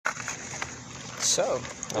So,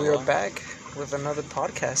 we are back with another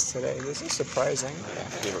podcast today. This is surprising.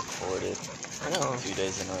 We recorded I know. 2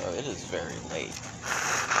 days in a row. It is very late.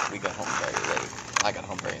 We got home very late. I got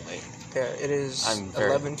home very late. Yeah, it is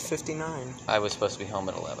 11:59. I was supposed to be home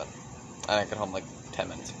at 11. And I got home like 10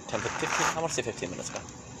 minutes. 10 to 15? I want to say 15 minutes ago.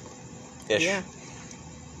 Ish. Yeah.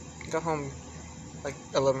 Got home like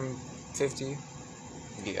 11:50.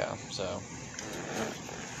 Yeah, so.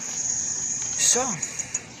 So,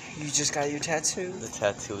 you just got your tattoo? The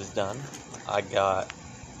tattoo is done.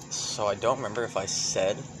 So I don't remember if I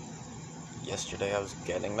said yesterday I was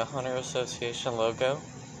getting the Hunter Association logo,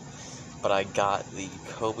 but I got the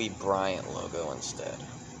Kobe Bryant logo instead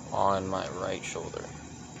on my right shoulder.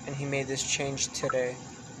 And he made this change today.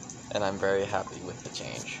 And I'm very happy with the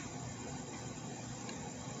change.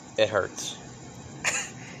 It hurts.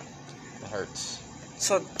 It hurts.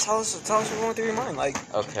 So tell us what's going through your mind.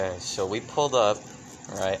 Okay, so we pulled up,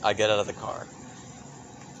 right? I get out of the car.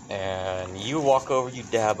 And you walk over, you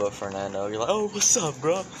dab up Fernando. You're like, oh, what's up,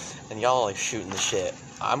 bro? And y'all like shooting the shit.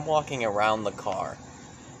 I'm walking around the car,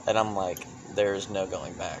 and I'm like, there's no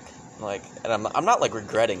going back. And I'm not like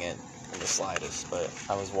regretting it in the slightest, but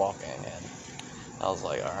I was walking, and I was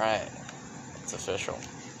like, all right, it's official.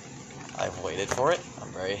 I've waited for it.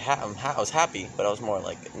 I'm very I was happy, but I was more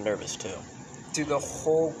like nervous too. Dude, the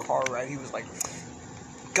whole car ride, he was like,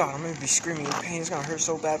 God, I'm gonna be screaming in pain. It's gonna hurt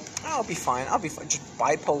so bad. I'll be fine. Just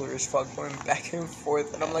bipolar as fuck, going back and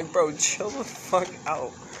forth. And I'm like, bro, chill the fuck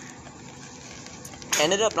out.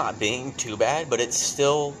 Ended up not being too bad, but it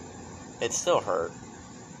still hurt.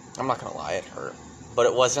 I'm not gonna lie, it hurt. But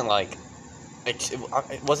it wasn't like,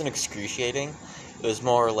 it wasn't excruciating. It was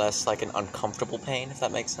more or less like an uncomfortable pain, if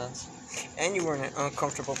that makes sense. And you were in an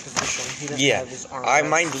uncomfortable position. He didn't have his arm.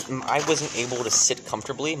 I wasn't able to sit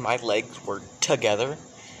comfortably. My legs were together.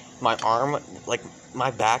 My arm, like,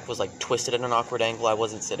 my back was, like, twisted at an awkward angle. I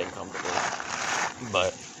wasn't sitting comfortably.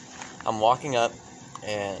 But I'm walking up,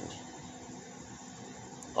 and,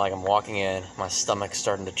 like, I'm walking in. My stomach's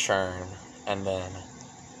starting to churn. And then,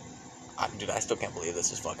 I still can't believe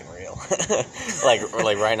this is fucking real.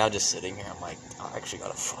 like right now, just sitting here, I'm like, I actually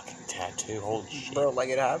got a fucking tattoo. Holy shit. Bro, like,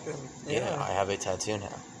 it happened. Yeah, I have a tattoo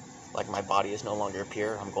now. Like, my body is no longer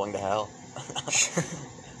pure. I'm going to hell.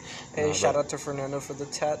 Hey, shout out to Fernando for the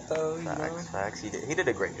tat, though. Facts. He did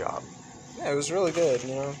a great job. Yeah, it was really good,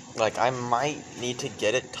 you know? Like, I might need to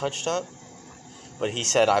get it touched up, but he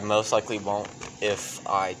said I most likely won't if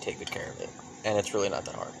I take good care of it. And it's really not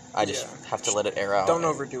that hard. I just have to let it air out. Don't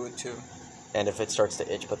overdo it, too. And if it starts to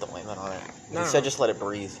itch, put the ointment on it. No, he said just let it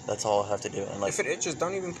breathe. That's all I have to do. And if it itches,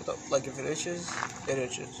 don't even put if it itches, it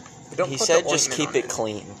itches. Don't he put said the just keep ointment it on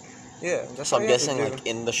clean. Yeah, that's so what I'm you have to guessing, do. like,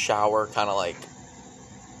 in the shower, kind of, like,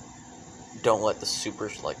 don't let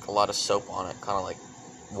a lot of soap on it, kind of, like,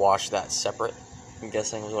 wash that separate, I'm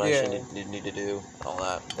guessing was what I should need to do, all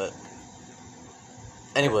that, but,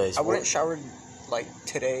 anyways. I wouldn't shower, like,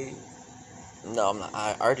 today. No, I'm not,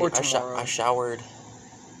 I showered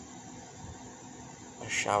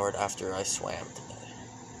after I swam today,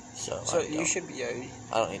 so you should be, I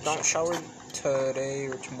don't need to don't shower today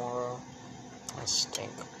or tomorrow. I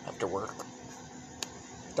stink after work.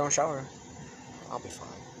 Don't shower. I'll be fine.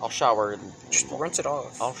 I'll shower. Just rinse it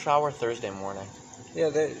off. I'll shower Thursday morning.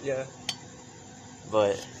 Yeah.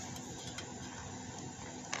 But,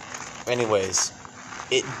 anyways,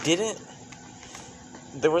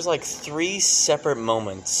 there was like 3 separate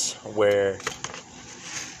moments where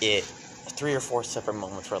 3 or 4 separate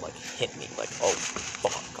moments where it, like, hit me. Like, oh,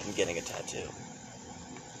 fuck, I'm getting a tattoo.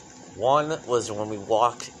 One was when we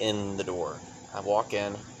walked in the door. I walk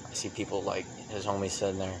in, I see people, like, his homies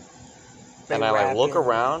sitting there. And I, like, look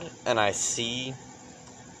around, and I see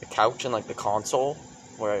the couch and, like, the console,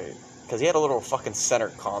 because he had a little fucking center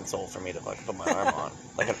console for me to, like, put my arm on.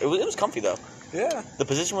 Like, it was comfy, though. Yeah. The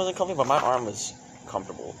position wasn't comfy, but my arm was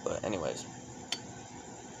comfortable. But anyways,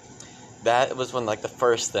 that was when, like, the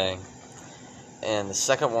first thing. And the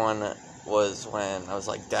second one was when I was,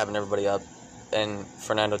 like, dabbing everybody up, and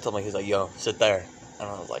Fernando told me, he was like, yo, sit there. And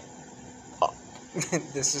I was like,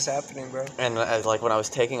 this is happening, bro. And when I was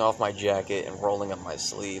taking off my jacket and rolling up my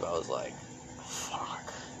sleeve, I was like,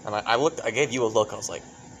 fuck. And I gave you a look, I was like,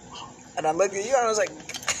 oh. And I looked at you and I was like,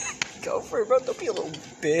 go for it, bro, don't be a little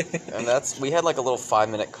bitch. And we had like a little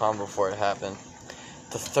 5-minute calm before it happened.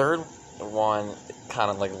 The third one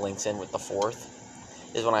kind of like links in with the fourth,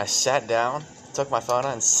 is when I sat down, took my phone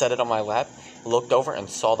out and set it on my lap, looked over and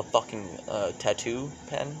saw the fucking tattoo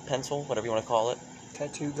pencil, whatever you want to call it.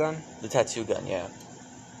 Tattoo gun? The tattoo gun, yeah.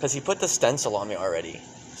 Because he put the stencil on me already.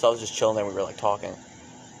 So I was just chilling there, we were like talking.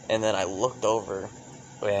 And then I looked over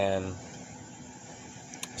and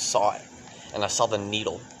saw it. and I saw the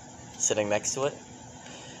needle sitting next to it,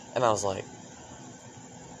 and I was like,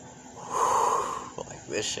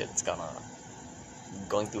 this shit's going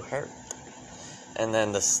to hurt. And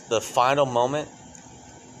then the final moment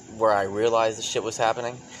where I realized the shit was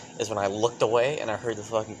happening is when I looked away and I heard the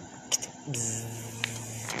fucking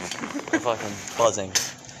fucking buzzing.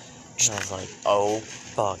 And I was like, oh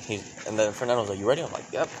fuck. And then Fernando was like, you ready? I'm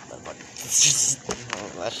like, yep. And I'm like,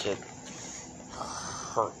 that shit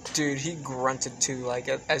hurt. Dude, he grunted too. Like,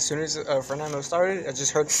 as soon as Fernando started, I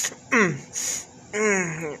just heard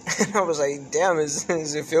and I was like, damn, does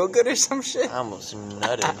it feel good or some shit? I almost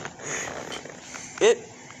nutted.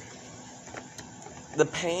 The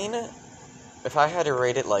pain, if I had to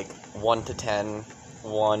rate it like 1 to 10,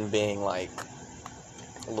 1 being like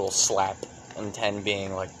a little slap, and 10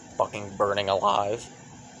 being like fucking burning alive,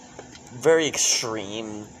 very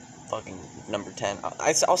extreme fucking number 10.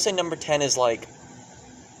 I'll say number 10 is like,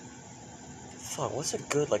 fuck, what's a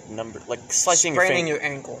good like number, like slicing Spraining your your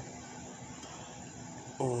ankle.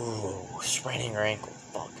 Ooh, spraining your ankle,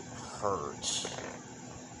 fuck, hurts.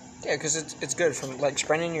 Yeah, because it's good from like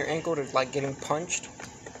spraining your ankle to like getting punched.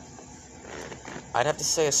 I'd have to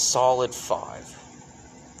say a solid 5.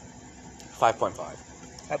 5.5.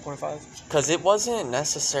 5.5. Because it wasn't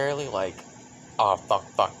necessarily like, oh,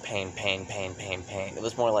 fuck, pain. It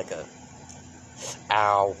was more like a,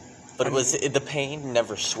 ow. But the pain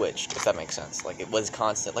never switched, if that makes sense. Like, it was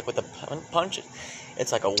constant. Like, with the punch,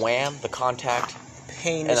 it's like a wham, the contact,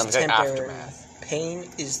 Pain and is then the temporary. aftermath. Pain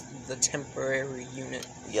is the temporary unit.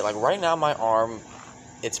 Yeah, like, right now, my arm,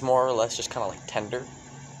 it's more or less just kind of, like, tender.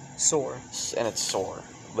 Sore. And it's sore.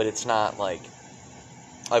 But it's not, like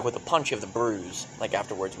with the punch, you have the bruise, like,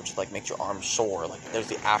 afterwards, which, like, makes your arm sore. Like, there's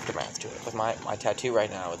the aftermath to it. With my tattoo right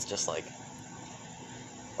now, it's just, like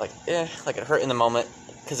it hurt in the moment.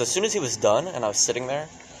 Because as soon as he was done, and I was sitting there,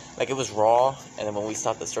 like, it was raw, and then when we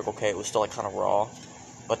stopped at Circle K, it was still, like, kind of raw.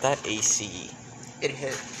 But that AC... It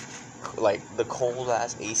hit. Like, the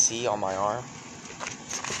cold-ass AC on my arm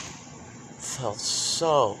felt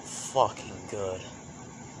so fucking good.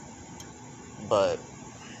 But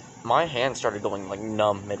my hand started going, like,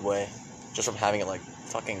 numb midway, just from having it, like,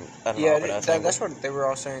 fucking, I don't know. Yeah, that's what they were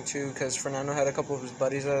all saying, too, because Fernando had a couple of his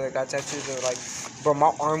buddies that got tattoos. They were like, bro,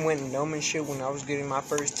 my arm went numb and shit when I was getting my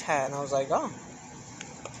first tat, and I was like, oh.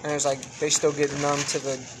 And it's like, they still get numb to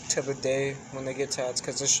the day when they get tats,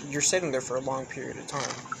 because you're sitting there for a long period of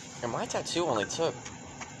time. And my tattoo only took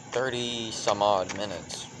 30-some-odd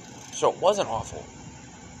minutes, so it wasn't awful.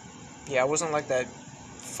 Yeah, it wasn't like that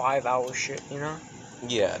 5-hour shit, you know?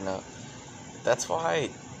 Yeah, no. That's why,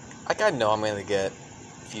 like, I know I'm gonna get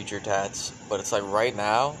future tats, but it's like, right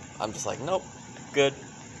now, I'm just like, nope, good.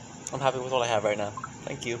 I'm happy with what I have right now.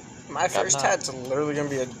 Thank you. My first tat's literally gonna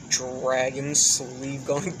be a dragon sleeve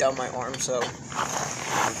going down my arm, so...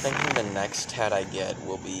 I'm thinking the next tat I get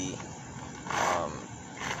will be,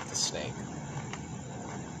 the snake.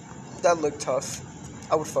 That looked tough.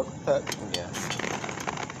 I would fuck with that. Yeah.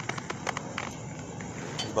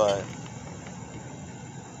 But...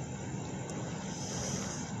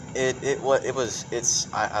 I like it.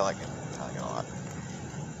 I like it a lot.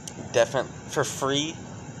 Definitely, for free,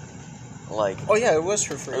 like... Oh yeah, it was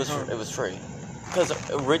for free. It was free. Because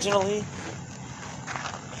originally,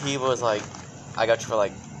 he was like, I got you for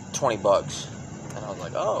like $20. And I was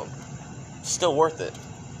like, oh, still worth it.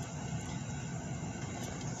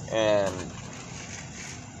 And...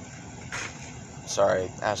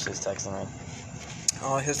 Sorry, Ashley's texting me.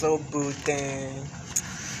 Oh, his little boo thing.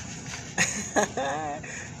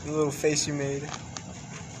 The little face you made.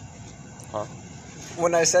 Huh?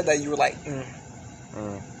 When I said that, you were like, I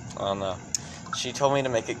don't know. She told me to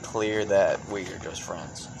make it clear that we are just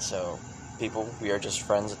friends. So, people, we are just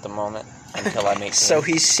friends at the moment until I meet So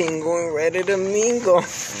he's single and ready to mingle.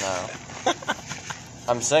 No.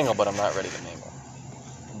 I'm single, but I'm not ready to mingle.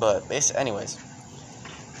 But, anyways.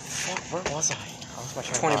 Fuck, where was I? How was my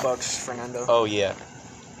train of thought? $20, Fernando. Oh, yeah.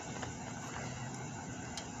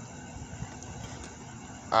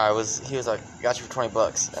 He was like, got you for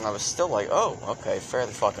 $20, and I was still like, oh, okay,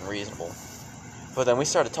 fairly fucking reasonable. But then we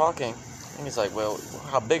started talking, and he's like, well,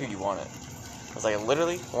 how big do you want it? I was like, I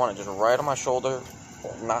literally want it just right on my shoulder,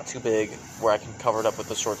 not too big, where I can cover it up with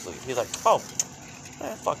the short sleeve. He's like, oh,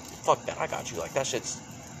 fuck that, I got you. Like, that shit's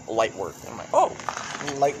light work. And I'm like, oh,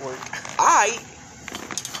 Light work.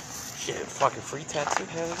 Shit, fucking free tattoo,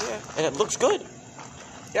 hell yeah. And it looks good.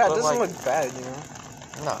 Yeah, it But, doesn't like, look bad, you know?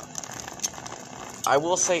 No. I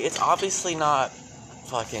will say it's obviously not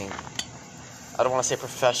fucking, I don't want to say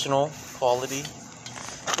professional quality,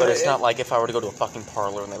 but it's not like if I were to go to a fucking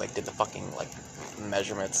parlor and they like did the fucking like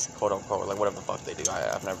measurements, quote unquote, like whatever the fuck they do.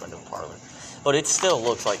 I've never been to a parlor, but it still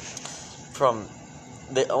looks like from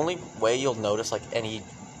the only way you'll notice like any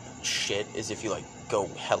shit is if you like go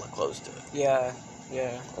hella close to it. Yeah.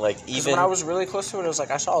 Like Because even when I was really close to it, it was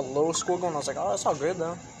like I saw a little squiggle and I was like, oh, that's all good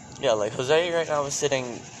though. yeah, like Jose right now is sitting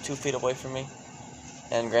 2 feet away from me,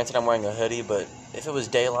 and granted I'm wearing a hoodie, but if it was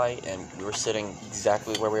daylight and we were sitting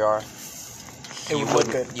exactly where we are, It would look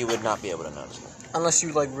good. You would not be able to notice it. Unless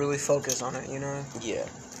you like really focus on it, you know. Yeah,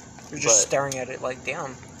 You're just But- staring at it like,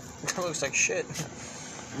 damn, that looks like shit.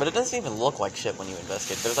 but it doesn't even look like shit when you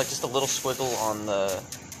investigate. There's like just a little squiggle on the.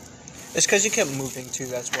 It's because you kept moving too.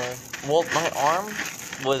 That's why. Well, my arm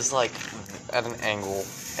was like at an angle,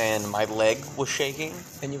 and my leg was shaking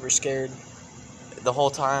And you were scared. the whole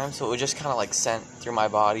time, so it was just kind of like sent through my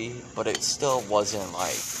body, but it still wasn't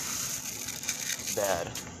like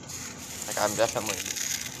bad. Like I'm definitely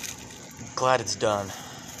glad it's done,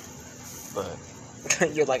 but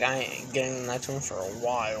You're like, I ain't getting the next one for a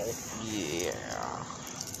while. yeah.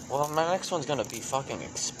 Well, my next one's gonna be fucking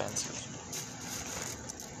expensive.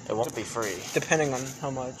 It won't be free. Depending on how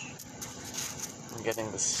much. I'm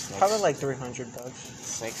getting the snakes. Probably like $300.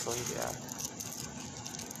 Snake sleeve, yeah.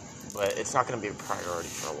 But it's not going to be a priority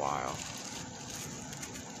for a while.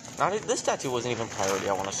 This tattoo wasn't even priority,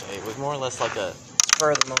 I want to say. It was more or less like a...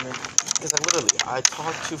 Spur of the moment. Because I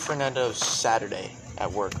talked to Fernando Saturday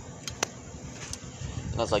at work.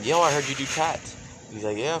 And I was like, yo, I heard you do tats. He's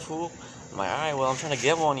like, yeah, fool. I'm like, alright, well, I'm trying to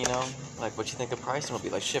get one, you know. Like, what you think the pricing will be?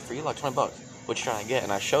 Like, shit, for you, like $20. What you trying to get?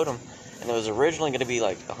 And I showed him. And it was originally going to be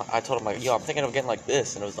like, I told him, like, yo, I'm thinking of getting like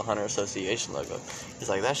this. And it was the Hunter Association logo. He's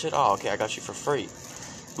like, that shit? Oh, okay, I got you for free.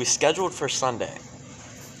 We scheduled for Sunday.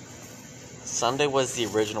 Sunday was the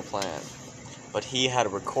original plan. But he had a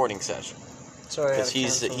recording session. Sorry, Because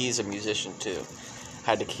he's a musician too. He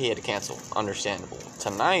had to cancel. Understandable.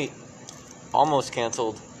 Tonight, almost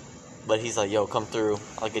canceled. But he's like, yo, come through.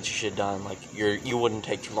 I'll get your shit done. Like, you wouldn't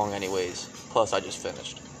take too long anyways. Plus, I just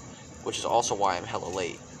finished. Which is also why I'm hella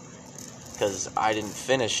late. Because I didn't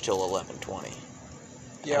finish till 11:20.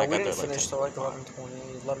 Yeah, I we got didn't there, like, finish till like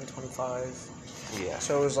 11:20, 11:25. Yeah.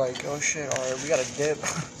 So it was like, oh shit, alright, we gotta dip.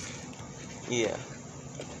 Yeah.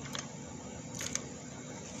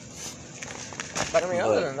 But I mean,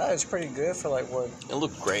 other But- than that, it's pretty good for like what? It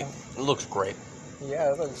looked great. It looks great.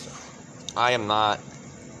 Yeah, it looks. I am not,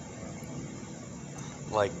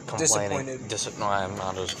 like, complaining. Disappointed. No, I am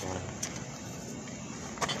not disappointed.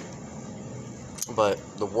 But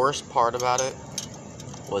the worst part about it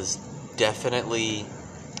was definitely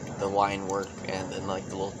the line work and then, like,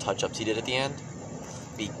 the little touch-ups he did at the end.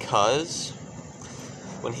 Because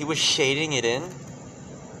when he was shading it in,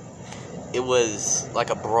 it was like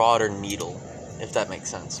a broader needle, if that makes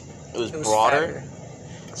sense. It was broader,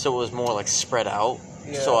 fatter. so it was more, like, spread out.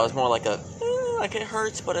 Yeah. So I was more like like it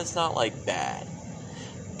hurts, but it's not like bad.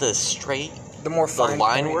 The The more the fine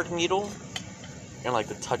line point. work needle and like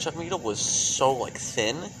the touch-up needle was so like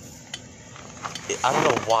thin. I don't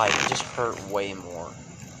know why, it just hurt way more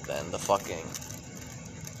than the fucking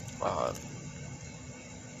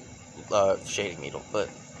shading needle. But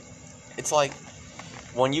it's like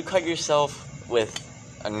when you cut yourself with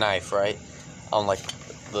a knife, right? On like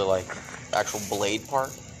the actual blade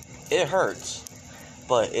part, it hurts.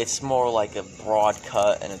 But it's more like a broad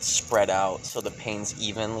cut and it's spread out, so the pain's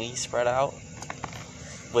evenly spread out.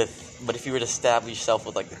 But if you were to stab yourself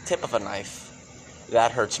with like the tip of a knife,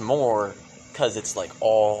 that hurts more because it's like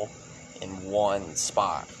all in one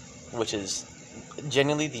spot, which is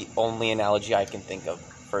genuinely the only analogy I can think of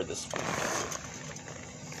for this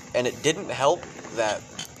fucking. And it didn't help that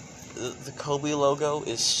the Kobe logo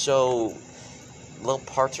is so, little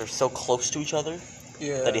parts are so close to each other.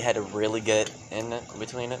 Yeah. That he had to really get in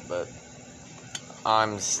between it, but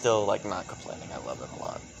I'm still like not complaining. I love it a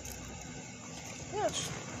lot. Yeah,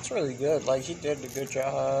 it's really good. Like he did a good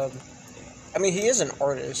job. I mean, he is an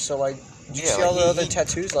artist, so like, did you Yeah, see all like, the other he-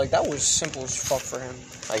 tattoos? Like that was simple as fuck for him.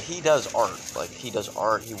 Like he does art.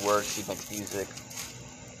 He works. He makes music.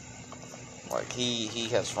 Like he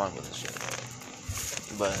has fun with this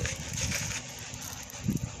shit. But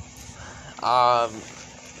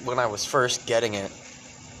when I was first getting it,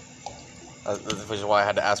 which is why I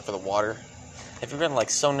had to ask for the water. Have you been like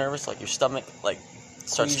so nervous, like your stomach like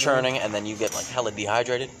starts Queasing. churning, and then you get like hella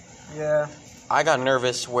dehydrated? Yeah. I got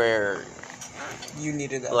nervous where You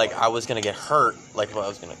needed that. like I was gonna get hurt, like if I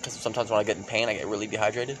was gonna, because sometimes when I get in pain, I get really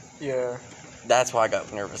dehydrated. Yeah. That's what I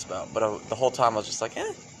got nervous about. But the whole time I was just like, you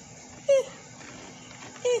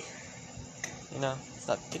know, it's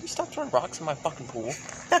not. Can you stop throwing rocks in my fucking pool?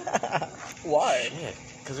 Why? Shit,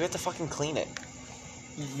 because we have to fucking clean it.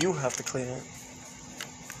 You have to clean it.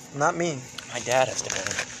 Not me. My dad has to go.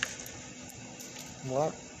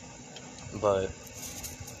 What? But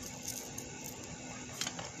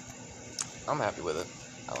I'm happy with it.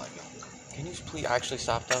 I like it. Can you please actually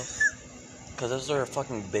stop though? Because those are a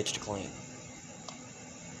fucking bitch to clean.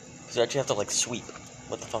 Because you actually have to like sweep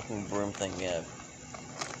with the fucking broom thing we have.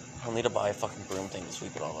 I'll need to buy a fucking broom thing to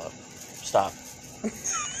sweep it all up. Stop.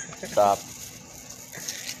 Stop.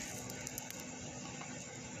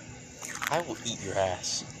 I will eat your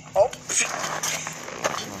ass. Oh.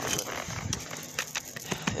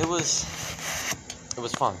 It was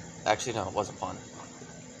fun. Actually, no, it wasn't fun.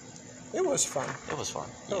 It was fun. It was fun.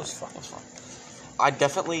 It was fun. It was fun. I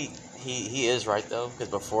definitely, he is right though, because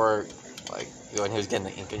before, like, when he was getting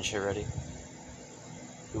the ink and shit ready,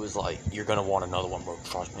 he was like, you're gonna want another one, bro.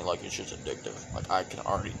 Trust me, like, it's just addictive. Like, I can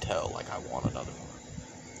already tell, like, I want another one.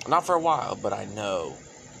 Not for a while, but I know.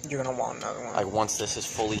 You're gonna want another one. Like, once this is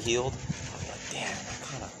fully healed, I'll be like, damn,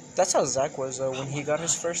 I kinda... That's how Zach was, though, when he got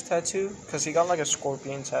his first tattoo. Because he got, like, a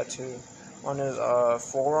scorpion tattoo on his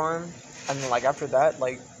forearm. And then, like, after that,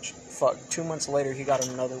 like, 2 months later, he got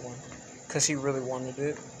another one. Because he really wanted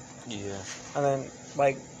it. Yeah. And then,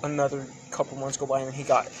 like, another couple months go by, and he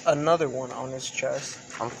got another one on his chest.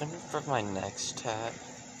 I'm thinking for my next tat,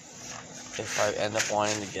 if I end up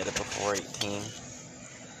wanting to get it before 18,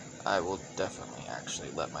 I will definitely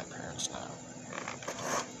actually let my parents know.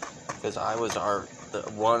 Because I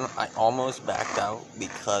almost backed out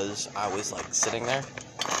because I was, like, sitting there,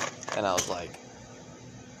 and I was like,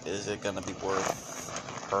 is it gonna be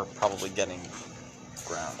worth her probably getting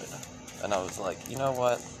grounded? And I was like, you know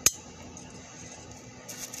what?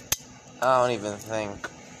 I don't even think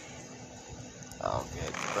I'll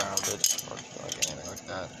get grounded or like anything like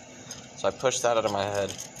that. So I pushed that out of my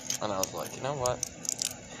head, and I was like, you know what?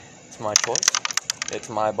 It's my choice. It's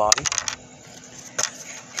my body.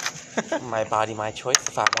 My body, my choice.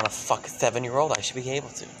 If I want to fuck a 7-year-old, I should be able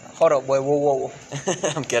to. Hold up, wait, whoa.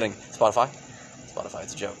 I'm kidding. Spotify,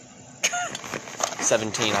 it's a joke.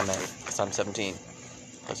 17, I meant, because I'm 17.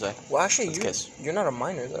 Jose. Well, actually, Kiss. you're not a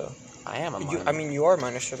minor, though. I am a minor. I mean, you are a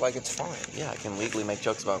minor, so, like, it's fine. Yeah, I can legally make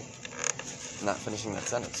jokes about not finishing that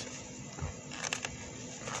sentence.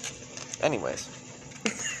 Anyways.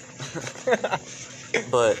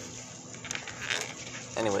 But,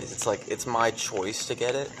 anyways, it's like, it's my choice to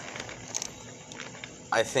get it.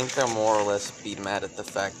 I think they'll more or less be mad at the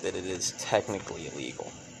fact that it is technically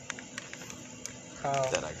illegal. How?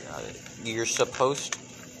 That I got it. You're supposed,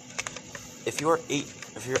 if you're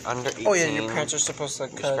under 18. Oh yeah, your parents are supposed to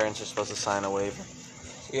cut. Your parents are supposed to sign a waiver.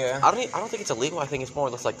 Yeah. I don't think it's illegal. I think it's more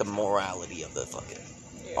or less like the morality of the fucking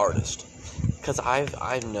artist. Because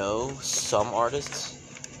I know some artists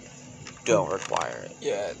don't require it.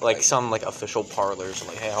 Yeah. Like some like official parlors are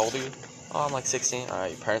like, hey, how old are you? Oh, I'm like 16. All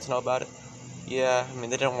right, your parents know about it? Yeah. I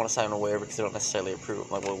mean, they don't want to sign a waiver because they don't necessarily approve.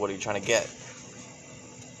 I'm like, well, what are you trying to get?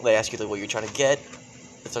 They ask you like what you're trying to get.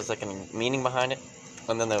 If there's like any meaning behind it,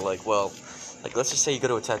 and then they're like, well, like let's just say you go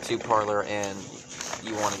to a tattoo parlor and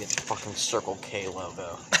you want to get the fucking Circle K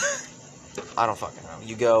logo. I don't fucking know.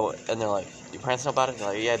 You go and they're like, your parents know about it? They're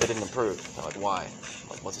like, yeah, they didn't approve. They're like, why?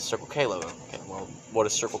 Like, what's a Circle K logo? Okay, well, what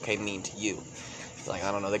does Circle K mean to you? It's like,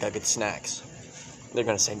 I don't know. They got good snacks. They're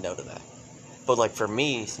gonna say no to that. But like for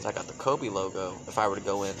me, since I got the Kobe logo, if I were to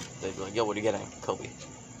go in, they'd be like, yo, what are you getting? Kobe.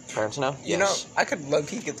 Parents know? You know, I could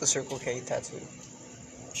low-key get the Circle K tattoo.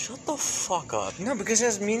 Shut the fuck up. No, because it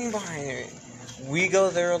has meaning behind it. We go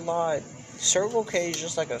there a lot. Circle K is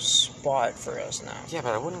just like a spot for us now. Yeah,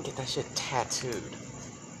 but I wouldn't get that shit tattooed.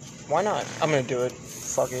 Why not? I'm gonna do it.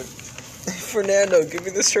 Fuck it. Fernando, give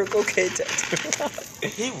me the Circle K tattoo.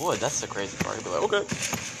 He would. That's the crazy part. He'd be like, okay.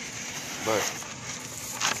 But,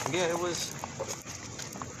 yeah, it was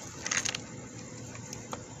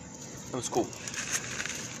cool.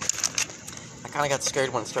 I kind of got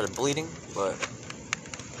scared when it started bleeding, but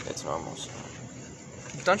it's normal. So.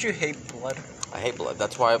 Don't you hate blood? I hate blood.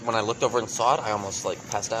 That's why when I looked over and saw it, I almost, like,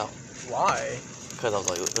 passed out. Why? Because I was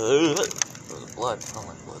like, ugh, there's blood. I don't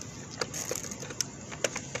like blood.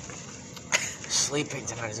 Sleeping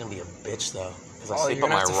tonight is going to be a bitch, though. Because I sleep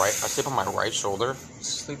on my right shoulder.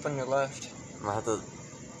 Sleep on your left. And I have to...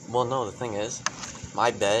 Well, no, the thing is,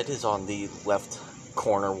 my bed is on the left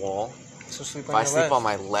corner wall. So sleep If on your I sleep left. on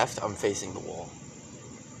my left, I'm facing the wall.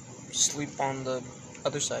 Sleep on the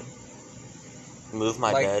other side. Move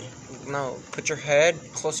my bed. No, put your head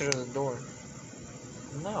closer to the door.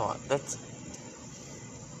 No, that's...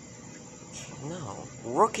 No.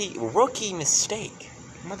 Rookie mistake.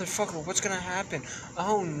 Motherfucker, what's gonna happen?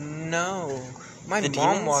 Oh no. My The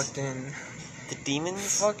mom demons? walked in. The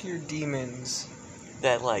demons? Fuck your demons.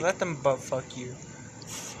 That, like... Let them butt fuck you.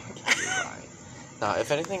 Fuck you, right. Now,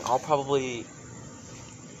 if anything, I will probably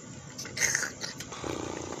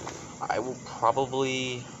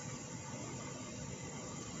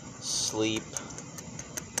sleep.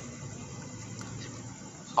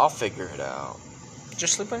 I'll figure it out.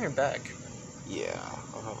 Just sleep on your back. Yeah,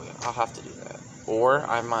 I'll have to do that. Or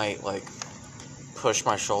I might, like, push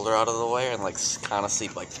my shoulder out of the way and, like, kind of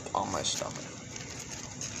sleep, like, on my stomach.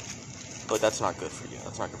 But that's not good for you.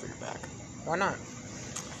 That's not good for your back. Why not?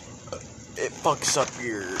 It fucks up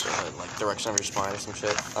your, like, direction of your spine or some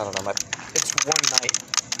shit. I don't know. It's one night.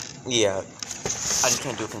 Yeah. I just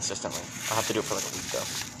can't do it consistently. I'll have to do it for, like, a week, though.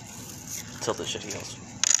 Until this shit heals.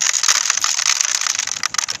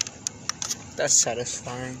 That's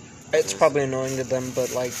satisfying. It's probably annoying to them,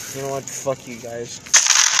 but, like, you know what? Fuck you guys.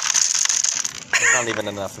 There's not even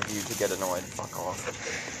enough of you to get annoyed. Fuck off.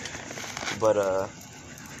 But,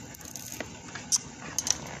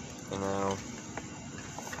 you know,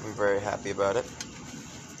 I'm very happy about it.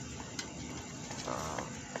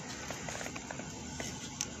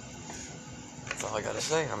 That's all I gotta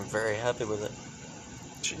say. I'm very happy with it.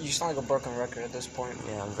 You sound like a broken record at this point.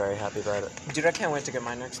 Yeah, I'm very happy about it. Dude, I can't wait to get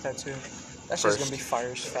my next tattoo. That's just gonna be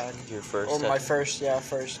fire as fag. Your first? Or my first, yeah,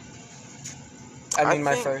 first. I mean,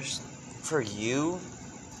 my first. For you,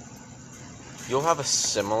 you'll have a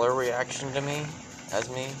similar reaction to me as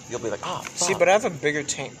me. You'll be like, oh, fuck. See, but I have a bigger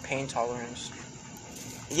pain tolerance.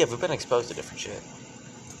 Yeah, we've been exposed to different shit.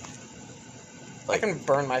 Like, I can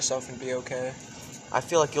burn myself and be okay. I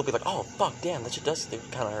feel like you'll be like, oh, fuck, damn, that shit does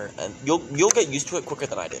kind of hurt. And you'll get used to it quicker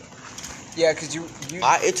than I did. Yeah, because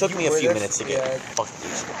it took me a few minutes to get fucking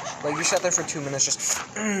used to it. Like, you sat there for 2 minutes just,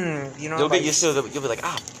 you know? You'll like, get used to it. You'll be like,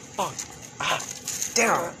 ah, fuck, ah.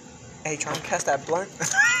 Damn. Hey, trying to cast that blunt?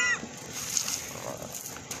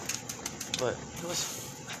 But it was,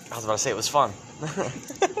 I was about to say it was fun.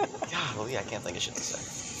 Golly, I can't think of shit to say.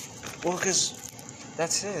 Well, because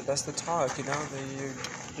that's it. That's the talk, you know?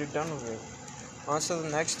 You're done with it. On to the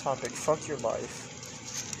next topic. Fuck your life.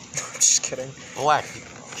 Just kidding. Black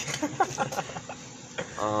people.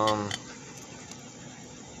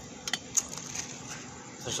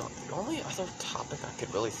 There's the only other topic I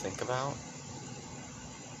could really think about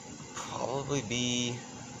probably be,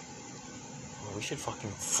 well, we should fucking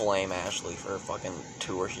flame Ashley for a fucking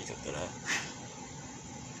tour she took today.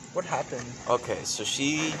 What happened? Okay, so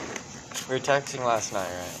we were texting last night,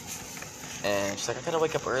 right? And she's like, I gotta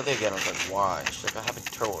wake up early again. I was like, why? She's like, I have a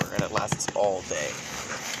tour and it lasts all day.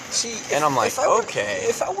 See, and I'm like, okay.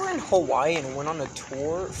 If I were in Hawaii and went on a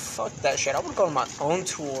tour, fuck that shit. I would go on my own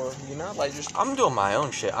tour, you know? Like, just... I'm doing my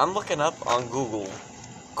own shit. I'm looking up on Google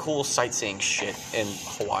cool sightseeing shit in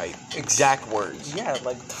Hawaii. Exact words. Yeah,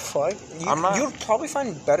 like, the fuck? You'd probably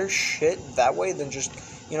find better shit that way than just,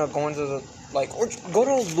 you know, going to the, like, or go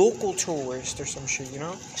to a local tourist or some shit, you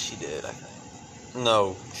know? She did, I think.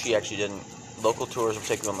 No, she actually didn't. Local tours will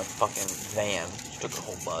take you on, like, fucking van. She took the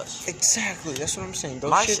whole bus. Exactly, that's what I'm saying.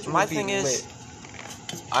 Those my thing is,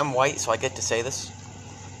 I'm white, so I get to say this.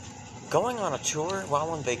 Going on a tour while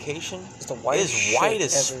on vacation is white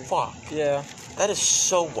as fuck. Yeah. That is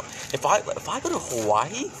so white. If I go to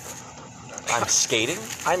Hawaii, I'm skating.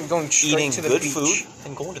 I'm going straight to the beach. Eating good food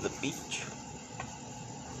and going to the beach.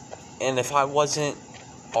 And if I wasn't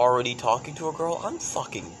already talking to a girl, I'm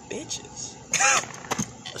fucking bitches.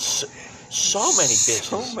 So many bitches.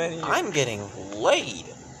 So many. I'm getting laid.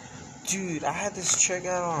 Dude, I had this chick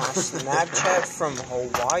out on Snapchat from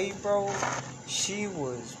Hawaii, bro. She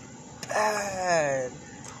was bad.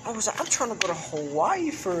 I was like, I'm trying to go to Hawaii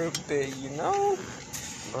for a bit, you know?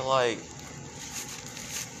 But, like,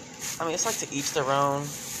 I mean, it's like to each their own.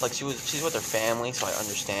 Like, she's with her family, so I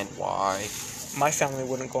understand why. My family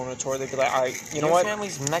wouldn't go on a tour. They'd be like, alright, you know what? Your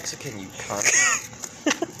family's Mexican, you cunt.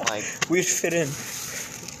 Like, we'd fit in.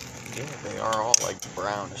 Yeah, they are all, like,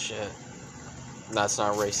 brown as shit. That's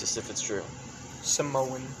not racist if it's true.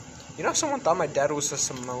 Samoan. You know, someone thought my dad was a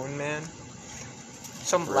Samoan man?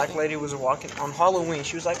 Some black lady was walking on Halloween.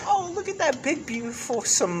 She was like, oh, look at that big, beautiful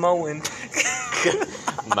Samoan.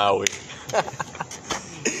 Maui.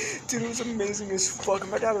 Dude, it was amazing as fuck.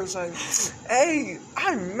 My dad was like, hey,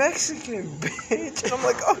 I'm Mexican, bitch. And I'm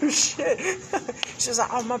like, oh, shit. She was like,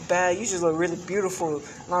 oh, my bad. You just look really beautiful.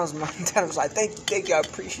 And my dad was like, thank you, I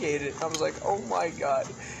appreciate it. And I was like, oh, my God.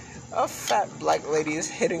 A fat black lady is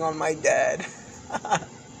hitting on my dad.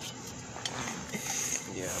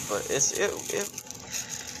 Yeah, but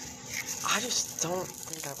I just don't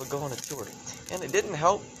think I would go on a tour. And it didn't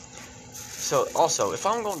help. So, also, if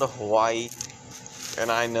I'm going to Hawaii, and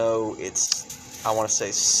I know it's, I want to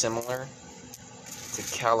say, similar to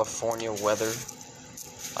California weather,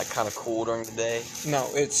 like kind of cool during the day. No,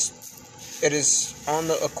 it's It is on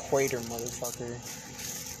the equator, motherfucker.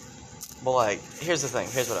 But like, here's the thing.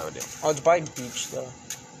 Here's what I would do. Oh, it's by beach though.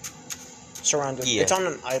 Surrounded. Yeah. It's on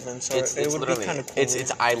an island, so It's it would be literally kind of cool.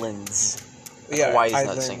 It's islands. Yeah, Hawaii's not a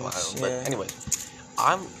islands, single island. yeah. But anyways,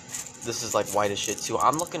 this is like white as shit too.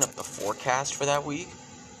 I'm looking up the forecast for that week.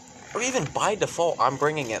 Or even by default, I'm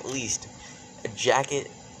bringing at least a jacket,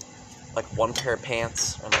 like one pair of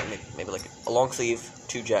pants, or maybe like a long sleeve,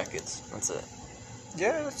 2 jackets. That's it.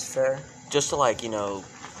 Yeah, that's fair. Just to like,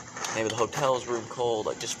 maybe the hotel's room cold,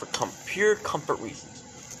 like just for pure comfort reasons.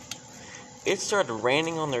 It started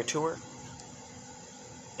raining on their tour,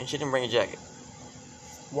 and she didn't bring a jacket.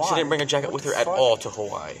 Why? She didn't bring a jacket What with the her at fuck? all to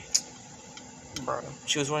Hawaii. Bro.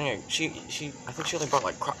 She was wearing I think she only brought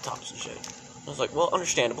like crop tops and shit. I was like, well,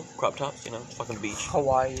 understandable, crop tops, it's fucking beach.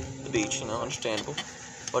 Hawaii. The beach, understandable.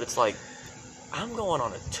 But it's like, I'm going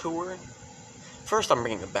on a tour. First, I'm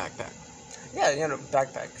bringing a backpack. Yeah,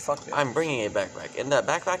 backpack. Fuck it. I'm bringing a backpack. In that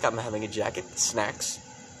backpack, I'm having a jacket, snacks,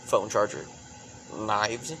 phone charger,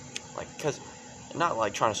 knives. Like, because, not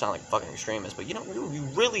like trying to sound like fucking extremist, but you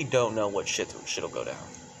really don't know what shit'll go down.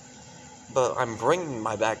 But I'm bringing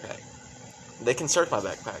my backpack. They can search my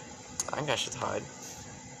backpack. I ain't got shit to hide.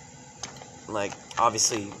 Like,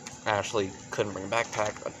 obviously, Ashley couldn't bring a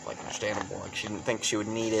backpack. Like, understandable. Like, she didn't think she would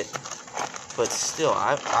need it. But still,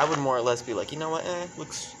 I would more or less be like, you know what?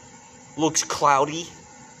 Looks cloudy.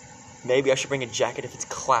 Maybe I should bring a jacket if it's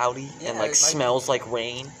cloudy and like smells like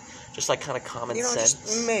rain. Just like kind of common sense.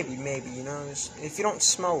 Just maybe, if you don't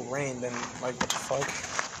smell rain, then like what the fuck?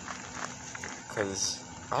 Because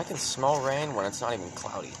I can smell rain when it's not even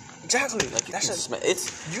cloudy. Exactly. Like you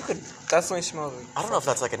You could definitely smell it. I don't know if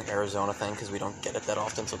that's like an Arizona thing because we don't get it that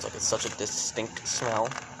often, so it's such a distinct smell.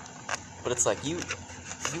 But it's like you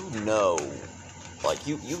like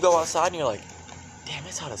you go outside and you're like, damn,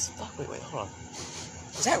 it's hot as fuck. Wait, hold on.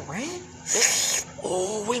 Is that rain?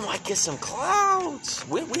 Oh, we might get some clouds.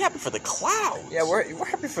 We happy for the clouds. Yeah, we're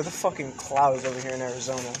happy for the fucking clouds over here in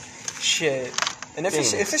Arizona. Shit. And if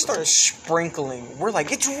it starts sprinkling, we're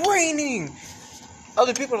like, it's raining.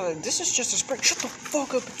 Other people are like, this is just a spring. Shut the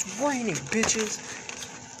fuck up, it's raining, bitches.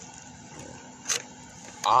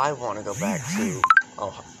 I want to go back to...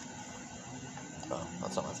 Oh,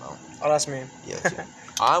 that's not my phone. Oh, that's me. Yeah, too.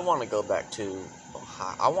 I want to go back to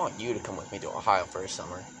Ohio. I want you to come with me to Ohio for a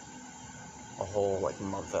summer. A whole,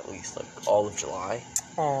 month at least. All of July.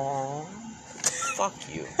 Aww. Fuck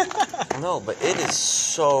you. No, but it is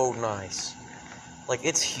so nice.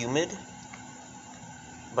 It's humid.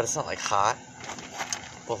 But it's not, hot.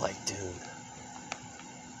 But, dude.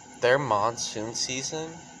 Their monsoon season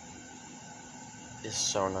is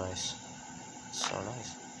so nice. So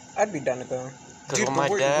nice. I'd be down to go. Dude, when but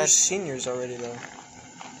my dad... we're seniors already, though.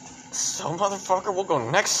 So, motherfucker, we'll go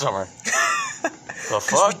next summer. The fuck?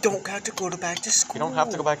 Because we don't have to go back to school. You don't have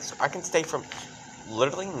to go back to school. I can stay from...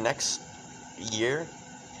 Literally, next year,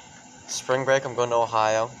 spring break, I'm going to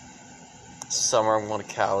Ohio. Summer, I'm going to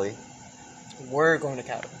Cali. We're going to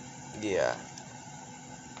Cali. Yeah.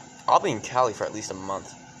 I'll be in Cali for at least a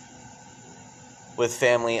month. With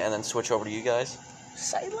family, and then switch over to you guys.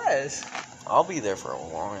 Say less. I'll be there for a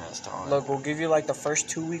long ass time. Look, we'll give you the first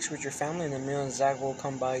 2 weeks with your family, and then me and Zach will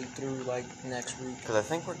come by through next week. Because I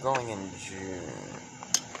think we're going in June.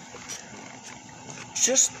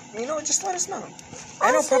 Just let us know.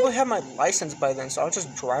 And I'll probably have my license by then, so I'll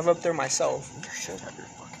just drive up there myself. You should have your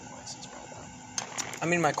fucking license by then. I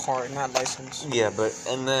mean my car, not license. Yeah,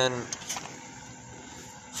 and then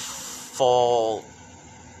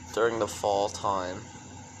during the fall time,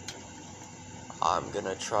 I'm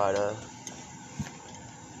gonna try to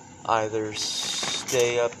either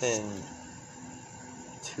stay up in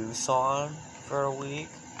Tucson for a week,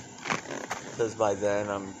 because by then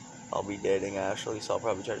I'll be dating Ashley, so I'll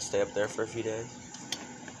probably try to stay up there for a few days.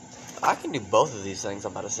 I can do both of these things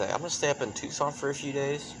I'm about to say. I'm gonna stay up in Tucson for a few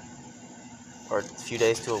days, or a few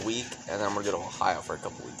days to a week, and then I'm gonna go to Ohio for a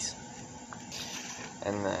couple weeks.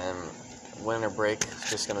 And then winter break,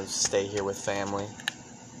 just gonna stay here with family,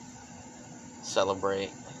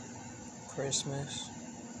 celebrate Christmas.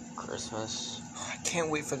 I can't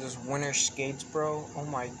wait for this winter skates, bro. Oh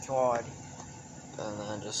my god. And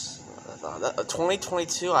then just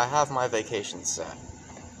 2022, I have my vacation set.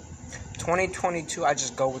 2022, I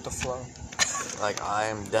just go with the flow. I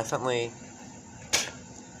am definitely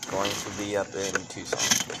going to be up in Tucson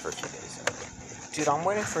for a few days. Dude, I'm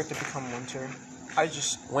waiting for it to become winter.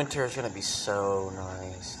 Winter is gonna be so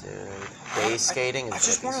nice, dude. Day skating is. I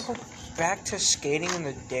just want to go back to skating in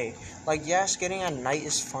the day. Yeah, skating at night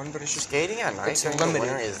is fun, but it's just skating at night during limited. the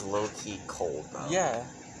winter is low key cold, though. Yeah.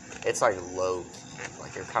 It's low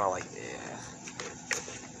key. You're kind of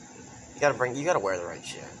yeah. You gotta wear the right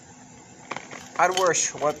shit. I'd wear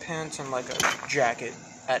sweatpants and like a jacket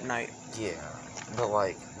at night. Yeah, but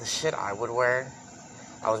like the shit I would wear,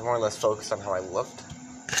 I was more or less focused on how I looked,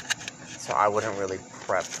 so I wouldn't really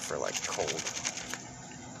prep for like cold.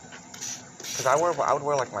 Cause I would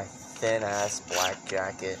wear like my thin ass black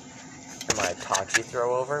jacket and my Itachi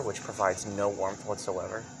throw over, which provides no warmth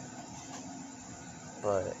whatsoever,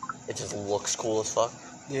 but it just looks cool as fuck.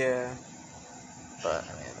 Yeah. But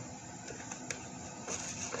I mean,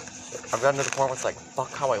 I've gotten to the point where it's like,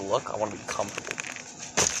 fuck how I look, I want to be comfortable.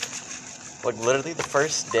 Like, literally, the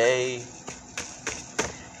first day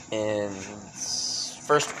in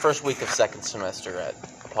first week of second semester at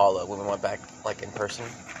Apollo, when we went back, like, in person,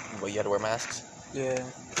 where you had to wear masks. Yeah.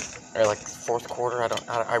 Or, like, fourth quarter,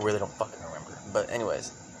 I really don't fucking remember. But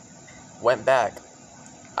anyways, went back,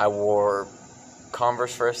 I wore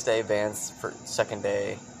Converse first day, Vans for second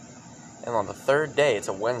day, and on the third day, it's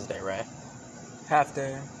a Wednesday, right? Half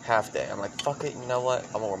day. Half day. I'm like, fuck it, you know what?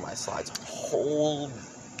 I'm gonna wear my slides. Whole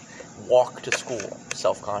walk to school.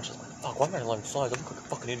 Self-conscious. Like, fuck, why am I wearing slides? I'm like a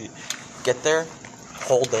fucking idiot. Get there,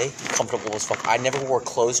 whole day, comfortable as fuck. I never wore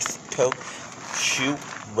closed-toe shoe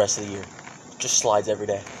rest of the year. Just slides every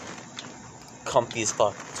day. Comfy as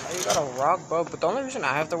fuck. You gotta rock, bro. But the only reason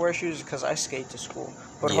I have to wear shoes is because I skate to school.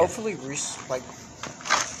 But hopefully, hopefully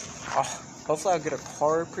I'll get a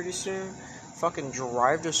car pretty soon. Fucking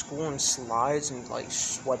drive to school in slides and like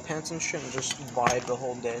sweatpants and shit and just vibe the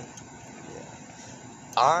whole day. Yeah.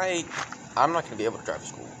 I'm not gonna be able to drive to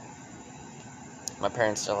school. My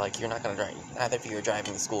parents are like, you're not gonna drive. Neither of you are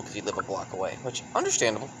driving to school because you live a block away, which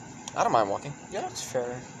understandable. I don't mind walking. Yeah, that's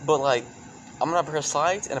fair. But like, I'm gonna have a pair of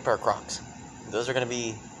slides and a pair of Crocs. Those are gonna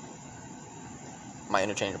be my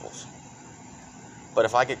interchangeables. But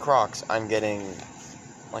if I get Crocs, I'm getting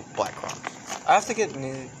like black Crocs. I have to get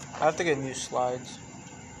new slides.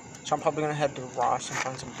 So I'm probably gonna head to Ross and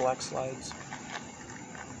find some black slides.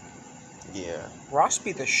 Yeah. Ross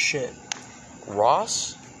be the shit.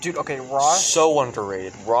 Ross? Dude, okay, Ross. So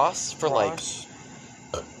underrated. Ross for like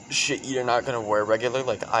shit you're not gonna wear regular.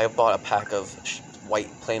 Like I bought a pack of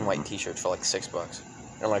plain white t-shirts for like $6.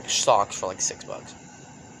 And like socks for like $6.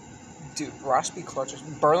 Dude, Ross be clutches.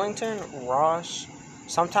 Burlington, Ross,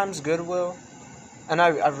 sometimes Goodwill. And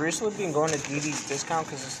I've recently been going to DD's discount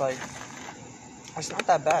because it's like, it's not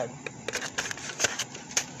that bad.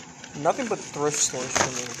 Nothing but thrift stores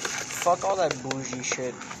for me. Fuck all that bougie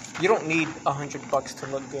shit. You don't need $100 to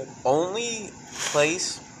look good. Only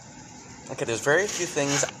place, okay, there's very few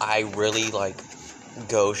things I really like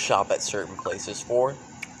go shop at certain places for.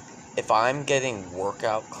 If I'm getting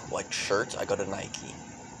workout like shirts, I go to Nike.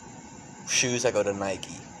 Shoes, I go to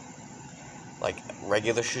Nike. Like,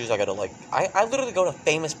 regular shoes, I go to, like... I literally go to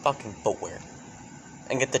Famous fucking Footwear.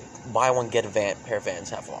 And get the buy one, get a pair of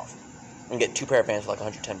Vans half off. And get 2 pair of Vans for, like,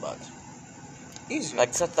 $110. Easy.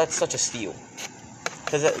 Like, that's such a steal.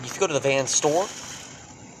 Because if you go to the Vans store,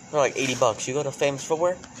 they're like $80. You go to Famous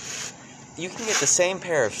Footwear, you can get the same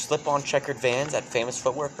pair of slip-on checkered Vans at Famous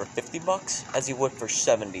Footwear for $50 as you would for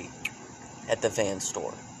 $70 at the Vans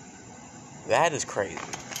store. That is crazy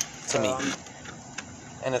to me.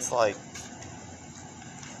 And it's like...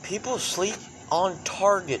 people sleep on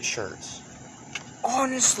Target shirts.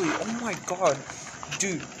 Honestly, oh my god.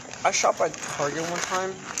 Dude, I shopped at Target one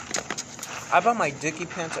time. I bought my Dickie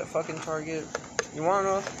pants at fucking Target. You wanna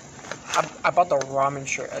know? I bought the ramen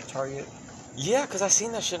shirt at Target. Yeah, because I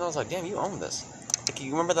seen that shit and I was like, damn, you own this. Like,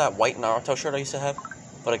 you remember that white Naruto shirt I used to have?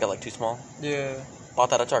 But I got like too small? Yeah. Bought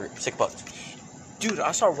that at Target, $6. Dude,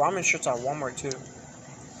 I saw ramen shirts at Walmart too.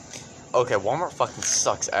 Okay, Walmart fucking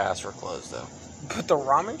sucks ass for clothes though. But the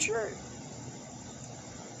ramen shirt?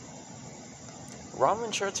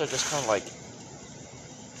 Ramen shirts are just kind of like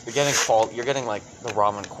you're getting like the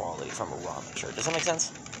ramen quality from a ramen shirt. Does that make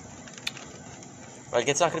sense? Like,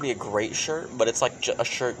 it's not gonna be a great shirt, but it's like a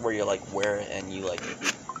shirt where you like wear it and you like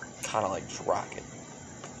kind of like just rock it.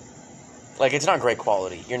 Like, it's not great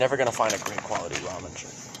quality. You're never gonna find a great quality ramen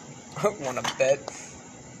shirt. Wanna bet?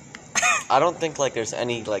 I don't think like there's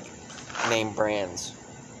any like name brands.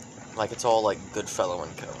 Like, it's all like Goodfellow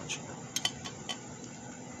and Co. and shit.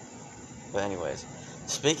 But anyways,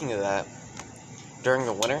 speaking of that, during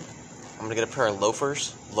the winter, I'm gonna get a pair of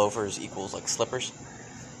loafers. Loafers equals like slippers.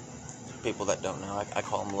 People that don't know, I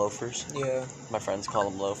call them loafers. Yeah. My friends call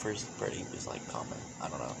them loafers. Pretty is like common. I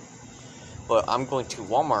don't know. But I'm going to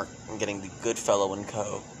Walmart and getting the Goodfellow and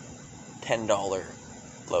Co. $10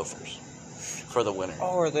 loafers for the winter.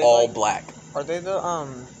 Oh, are they all like, black? Are they the Are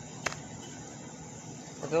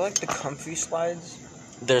they like the comfy slides?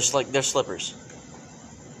 They're slippers.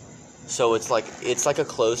 So it's like a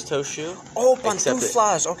closed toe shoe. Oh, Except it-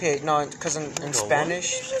 pantuflas. Okay, no, because in Nigga,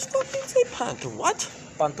 Spanish, What? You just fucking say what?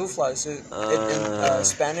 pantuflas. In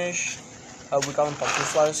Spanish, we call them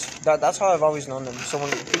pantuflas. That's how I've always known them. So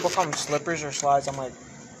when people call them slippers or slides, I'm like,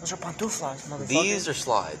 those are pantuflas, motherfucker. These are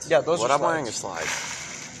slides. Yeah, those what are I'm wearing slides. are slides.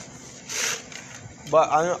 But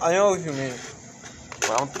I know what you mean.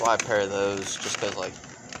 But I'm gonna buy a pair of those just because, like,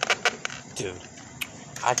 dude,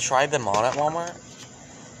 I tried them on at Walmart.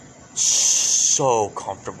 So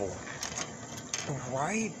comfortable.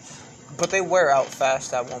 Right? But they wear out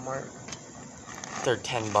fast at Walmart. They're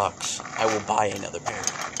 $10. I will buy another pair.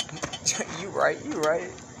 You right.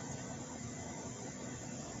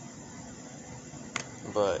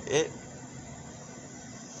 But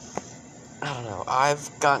I don't know. I've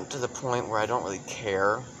gotten to the point where I don't really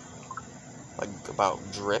care, like, about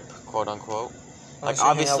drip, quote unquote. Like, Unless you hang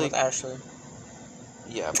out obviously, with Ashley.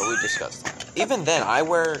 yeah, but we discussed that. Even then, I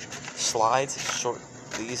wear slides, short.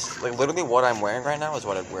 These, like, literally what I'm wearing right now is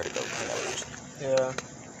what I'd wear to go hang out with Ashley. Yeah.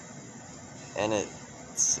 And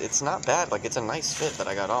it's not bad. Like, it's a nice fit that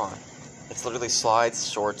I got on. It's literally slides,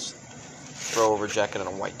 shorts, throw over jacket, and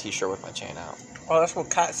a white t-shirt with my chain out. Oh, that's what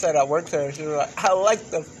Kat said at work today. She was like, I like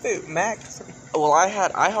the fit, Max. Well, I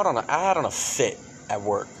had on a fit at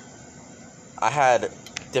work. I had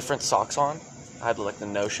different socks on. I had like the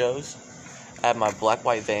no-shows. I had my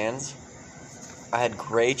black-white Vans. I had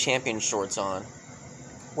gray Champion shorts on.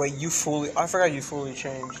 Wait, I forgot you fully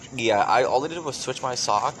changed. Yeah, all I did was switch my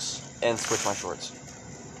socks and switch my shorts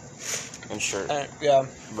and shirt. Yeah.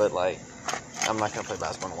 But like, I'm not gonna play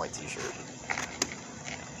basketball in a white t-shirt.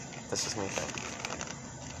 That's just me thing.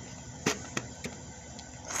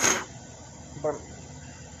 But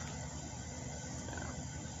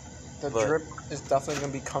the But- drip is definitely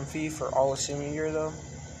going to be comfy for all of senior year, though.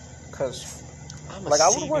 Because I'm a Like, I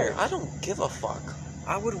would senior. wear- I don't give a fuck.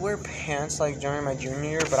 I would wear pants, like, during my junior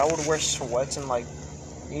year, but I would wear sweats and, like,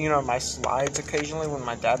 my slides occasionally when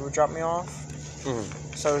my dad would drop me off.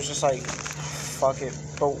 Mm-hmm. So it was just like, fuck it.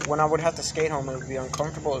 But when I would have to skate home, it would be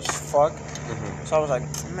uncomfortable as fuck. Mm-hmm. So I was like,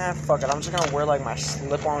 man, fuck it. I'm just gonna wear like my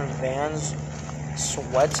slip-on Vans,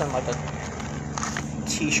 sweats, and like a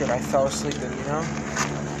t-shirt I fell asleep in, you know?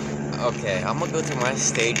 Okay, I'm gonna go through my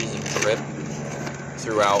stages of drip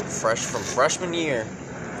throughout from freshman year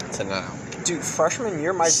to now. Dude, freshman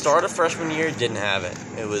year, my Start of freshman year, didn't have it.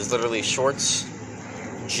 It was literally shorts,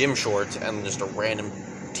 gym shorts, and just a random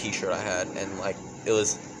t-shirt I had, and like it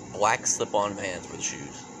was black slip-on Vans with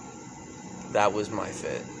shoes. That was my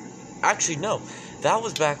fit. Actually, no, that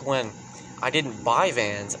was back when I didn't buy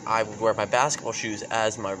Vans. I would wear my basketball shoes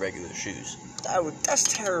as my regular shoes. that's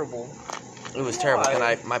terrible. It was terrible,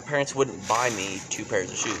 Why? and my parents wouldn't buy me 2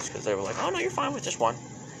 pairs of shoes because they were like, "Oh no, you're fine with just one."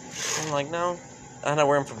 I'm like, "No," and I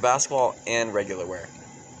wear them for basketball and regular wear.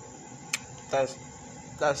 That's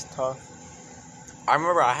tough. I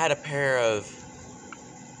remember I've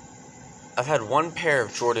had one pair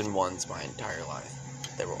of Jordan 1s my entire life.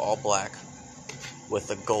 They were all black with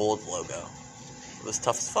the gold logo. It was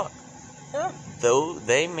tough as fuck. Yeah. Though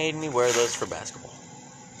they made me wear those for basketball.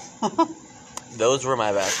 Those were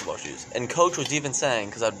my basketball shoes. And coach was even saying,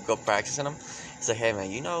 because I'd go practice in them, he's like, "Hey man,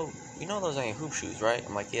 you know those ain't hoop shoes, right?"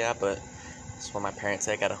 I'm like, "Yeah, but that's what my parents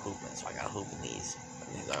say I gotta hoop in, so I gotta hoop in these."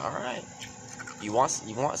 And he's like, "Alright. You want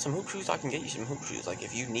some hoop shoes? I can get you some hoop shoes. Like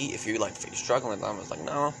if you're struggling with them." I was like,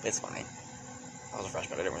 "No, it's fine." I was a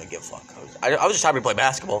freshman. I didn't really give a fuck. I was just happy to play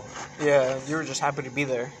basketball. Yeah, you were just happy to be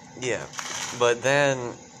there. Yeah. But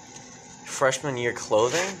then, freshman year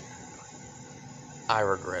clothing, I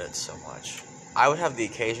regret it so much. I would have the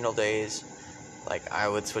occasional days, like, I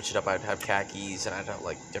would switch it up. I'd have khakis, and I'd have,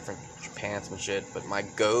 like, different pants and shit. But my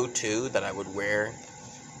go-to that I would wear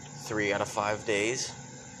 3 out of 5 days,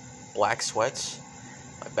 black sweats,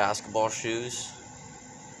 my basketball shoes,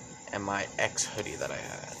 and my X hoodie that I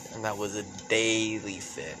had. And that was a daily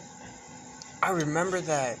fit. I remember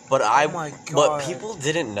that. But Oh my God. But people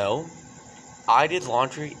didn't know I did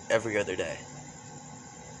laundry every other day,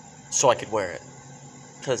 so I could wear it.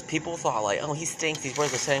 Because people thought like, "Oh, he stinks. He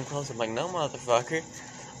wears the same clothes." I'm like, "No, motherfucker.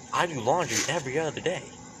 I do laundry every other day.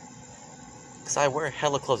 Because I wear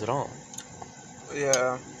hella clothes at home."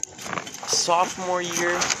 Yeah. Sophomore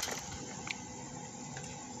year,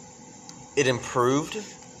 it improved.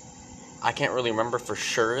 I can't really remember for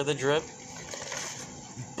sure the drip,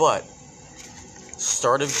 but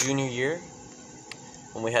start of junior year,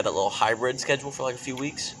 when we had that little hybrid schedule for like a few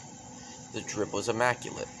weeks, the drip was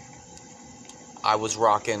immaculate. I was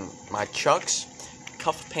rocking my Chucks,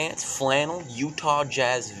 cuff pants, flannel, Utah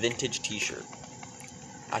Jazz vintage t-shirt.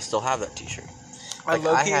 I still have that t-shirt. I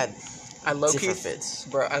had low-key different fits.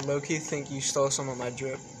 Bro, I low-key think you stole some of my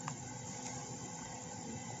drip.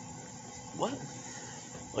 What?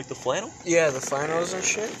 Like the flannel? Yeah, the flannels and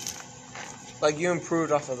shit. Like, you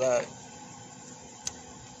improved off of that.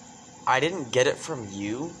 I didn't get it from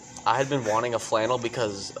you. I had been wanting a flannel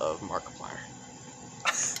because of Markiplier.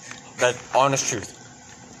 That honest truth.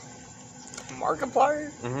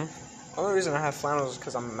 Markiplier? Mm-hmm. Only reason I have flannels is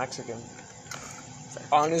because I'm Mexican.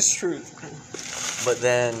 Honest truth. But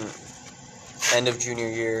then, end of junior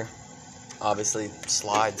year, obviously,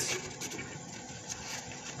 slides.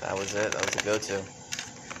 That was it. That was the go-to.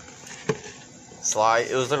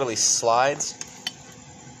 It was literally slides,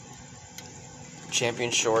 champion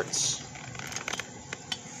shorts,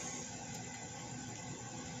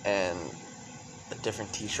 and a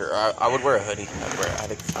different t-shirt. I would wear a hoodie. I had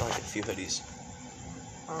like a few hoodies.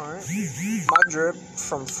 Alright. My drip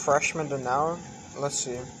from freshman to now, let's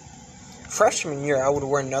see. Freshman year, I would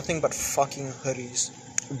wear nothing but fucking hoodies.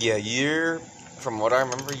 Yeah, from what I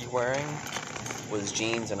remember you wearing, was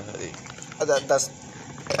jeans and a hoodie. That's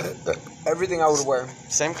everything I would wear.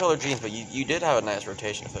 Same color jeans, but you did have a nice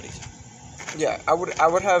rotation of hoodies. Yeah, I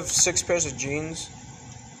would have 6 pairs of jeans,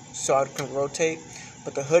 so I can rotate.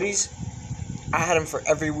 But the hoodies, I had them for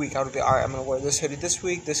every week. I would be, alright, I'm gonna wear this hoodie this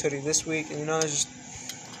week, this hoodie this week, and it's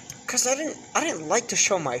just, cause I didn't like to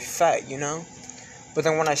show my fat, But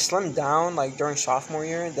then when I slimmed down, like during sophomore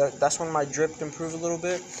year, that's when my drip improved a little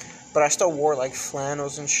bit. But I still wore like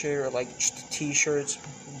flannels and shit, or like just t-shirts,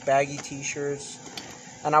 baggy t-shirts.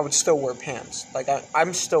 And I would still wear pants. Like,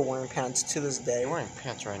 I'm still wearing pants to this day. You're wearing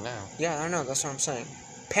pants right now. Yeah, I know. That's what I'm saying.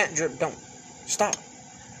 Pant drip, don't. Stop.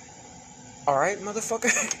 Alright,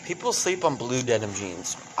 motherfucker? People sleep on blue denim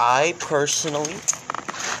jeans. I personally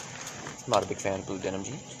am not a big fan of blue denim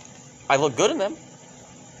jeans. I look good in them,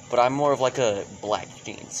 but I'm more of like a black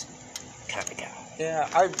jeans kind of guy. Yeah,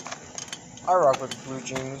 I rock with blue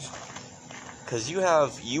jeans. Because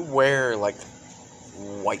you wear, like,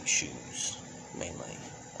 white shoes, mainly.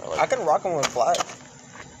 Or like, I can rock them with black.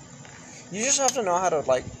 You just have to know how to,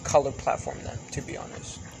 like, color platform them, to be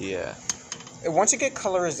honest. yeah. And once you get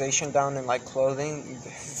colorization down in, like, clothing,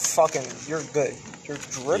 fucking, you're good. Your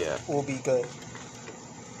drip will be good.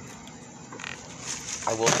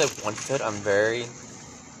 I will say one fit I'm very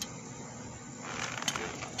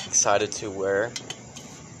excited to wear.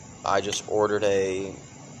 I just ordered a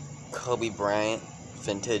Kobe Bryant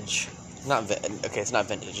vintage, it's not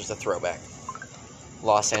vintage, it's a throwback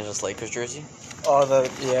Los Angeles Lakers jersey. Oh,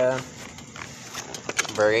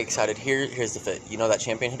 Very excited. Here's the fit. You know that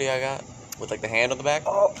champion hoodie I got with like the hand on the back?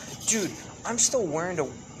 Oh, dude, I'm still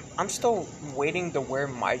waiting to wear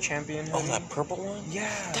my champion hoodie. Oh, that purple one?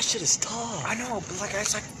 Yeah. That shit is tough. I know, but like,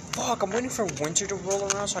 it's like, fuck, I'm waiting for winter to roll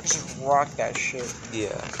around so I can just rock that shit.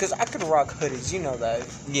 Yeah. Because I could rock hoodies, you know that.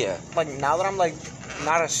 Yeah. Like, now that I'm, like,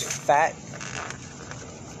 not as fat,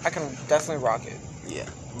 I can definitely rock it. Yeah.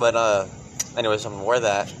 But, anyways, I'm gonna wear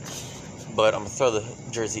that, but I'm gonna throw the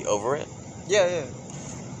jersey over it. Yeah.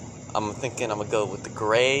 I'm thinking I'm gonna go with the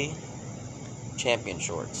gray champion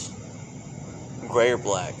shorts. Gray or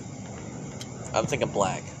black? I'm thinking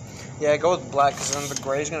black. Yeah, go with black, because then the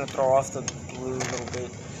gray's gonna throw off the blue a little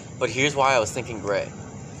bit. But here's why I was thinking gray.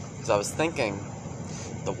 Because I was thinking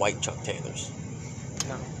the white Chuck Taylors.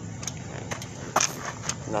 No.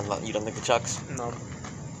 You don't think the Chucks? No.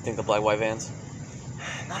 You think the black white Vans?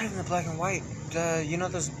 Not even the black and white. You know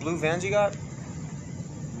those blue Vans you got?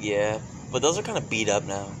 Yeah, but those are kind of beat up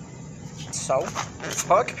now. So?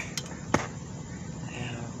 Fuck?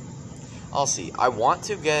 Yeah. I'll see. I want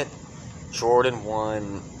to get Jordan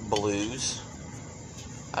 1 blues.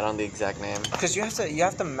 I don't know the exact name. Because you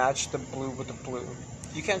have to match the blue with the blue.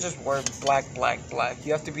 You can't just wear black.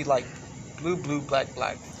 You have to be like blue,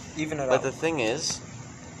 black. Even it out. But the thing is,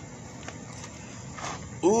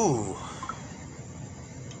 ooh,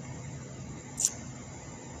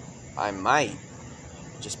 I might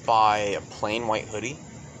just buy a plain white hoodie,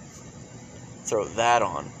 throw that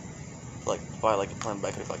on, buy like a plain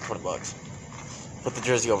black hoodie for like $20. Put the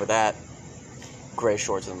jersey over that, gray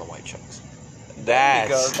shorts and the white Chucks.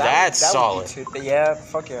 That's solid. Yeah,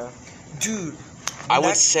 fuck yeah, dude. I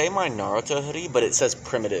would say my Naruto hoodie, but it says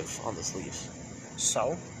primitive on the sleeves.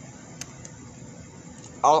 So,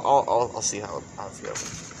 I'll see how it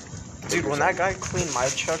feels. Dude, when that guy cleaned my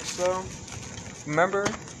Chucks though, remember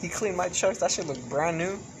he cleaned my Chucks? That shit look brand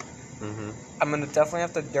new. Mhm. I'm gonna definitely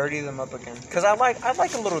have to dirty them up again, cause I like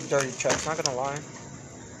a little dirty Chucks. Not gonna lie.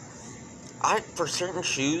 For certain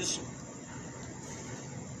shoes,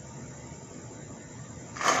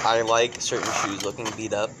 I like certain shoes looking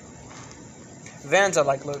beat up. Vans I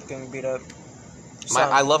like looking beat up.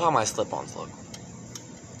 I love how my slip-ons look.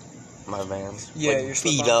 My Vans. Yeah, like, your beat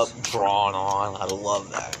slip-ons. up, drawn on. I love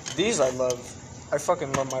that. These I love. I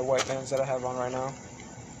fucking love my white Vans that I have on right now.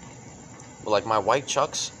 But like my white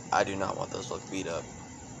Chucks, I do not want those to look beat up.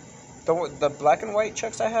 The black and white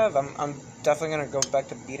Chucks I have, I'm definitely gonna go back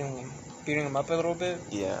to beating them up a little bit.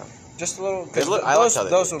 Yeah. Just a little. They Cause look, I like how they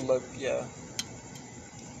those do. would look, yeah.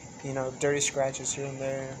 You know, dirty scratches here and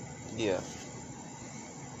there. Yeah.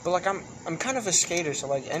 But like I'm kind of a skater, so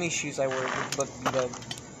like any shoes I wear would look beat up.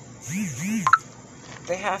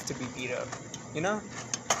 They have to be beat up, you know?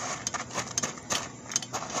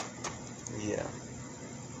 Yeah.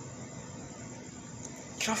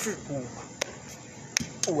 Get off your.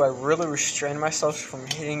 Ooh, I really restrained myself from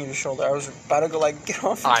hitting your shoulder. I was about to go like, get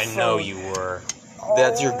off your phone. I know you were.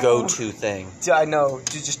 That's your go-to thing. Yeah, I know.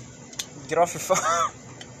 Dude, just get off your phone.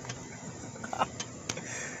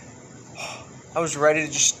 I was ready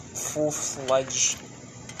to just full-fledged.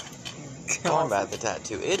 Going at the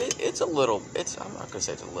tattoo, it's a little. I'm not gonna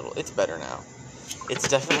say it's a little. It's better now. It's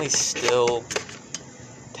definitely still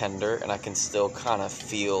tender, and I can still kind of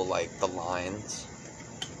feel like the lines.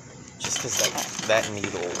 Just because that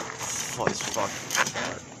needle was fucking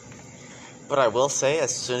hard. But I will say,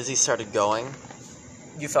 as soon as he started going,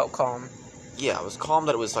 You felt calm. yeah, I was calm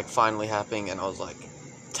that it was like finally happening, and I was like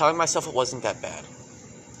telling myself it wasn't that bad.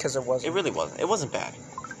 Because it wasn't. It really wasn't. It wasn't bad.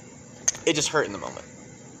 It just hurt in the moment,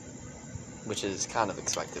 which is kind of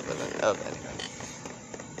expected of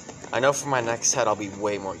anything. I know for my next head, I'll be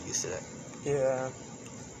way more used to it. Yeah.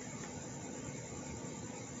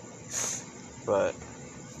 But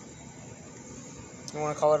You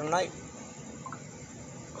want to call it a night?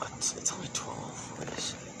 it's only 12. What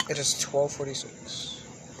is it? It is 12:46.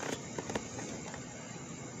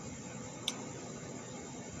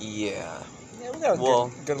 Yeah. Yeah, we got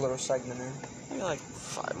a good little segment in. Maybe like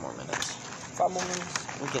 5 more minutes. 5 more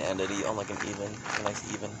minutes. We can end it on like a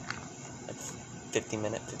nice even, like 50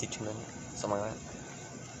 minute, 52 minute, something like that.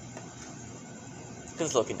 Because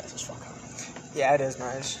it's looking nice as fuck out. Yeah, it is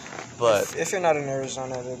nice. But if you're not in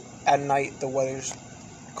Arizona, at night the weather's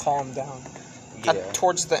calmed down. yeah,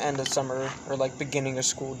 Towards the end of summer or like beginning of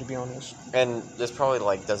school, to be honest. and this probably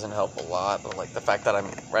like doesn't help a lot, but like the fact that I'm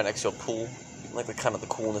right next to a pool, like the kind of the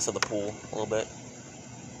coolness of the pool a little bit.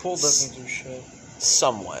 Pool doesn't do shit.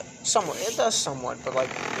 Somewhat. Somewhat, it does somewhat, but like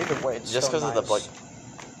either way, it's Just still because nice. of the like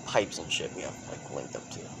pipes and shit we have like linked up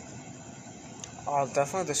to. Oh,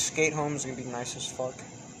 definitely the skate home is gonna be nice as fuck.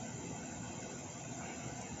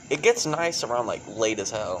 It gets nice around like late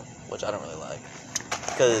as hell, which I don't really like.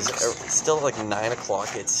 Because still like 9 o'clock,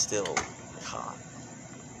 it's still hot.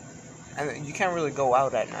 And you can't really go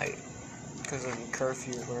out at night because of the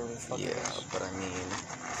curfew or whatever the fuck it Yeah, is. but I mean,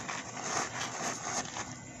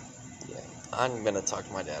 yeah, I'm gonna talk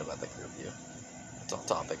to my dad about the curfew. It's off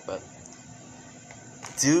topic, but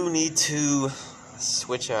do need to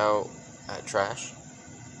switch out trash.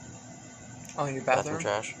 Oh, your Bathroom bathroom?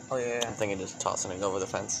 trash. Oh yeah, I'm thinking just tossing it over the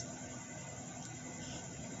fence.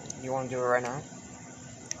 You want to do it right now,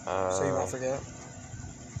 so you won't forget?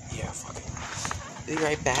 Yeah, fuck it. Be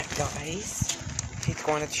right back, guys. He's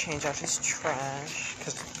going to change out his trash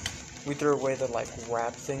because we threw away the like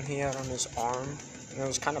wrap thing he had on his arm, and it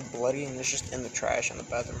was kind of bloody, and it's just in the trash in the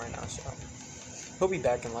bathroom right now. So he'll be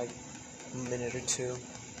back in like a minute or two.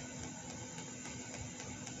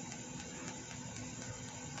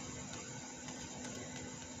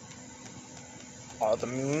 Oh, the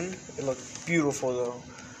moon, it looked beautiful though.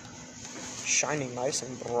 Shining nice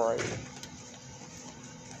and bright.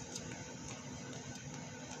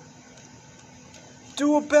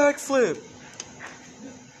 Do a backflip!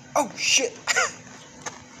 Oh shit!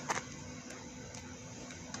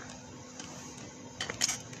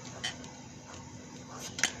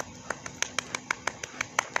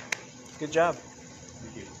 Good job.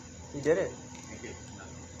 Thank you. You did it. Thank you.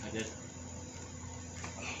 I did.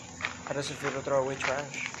 How does it feel to throw away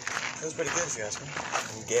trash? That was pretty good, if you ask me.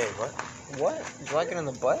 I'm gay, what? What? Did you like it in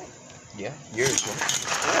the butt? Yeah, yours. Ooh.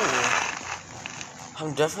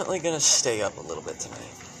 I'm definitely gonna stay up a little bit tonight.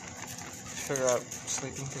 Figure out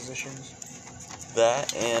sleeping positions.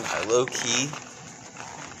 That, and I low-key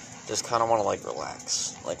just kind of want to, like,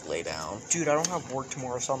 relax. Like, lay down. Dude, I don't have work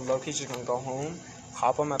tomorrow, so I'm low-key just gonna go home,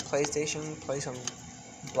 hop on my PlayStation, play some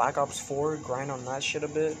Black Ops 4, grind on that shit a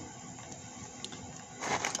bit.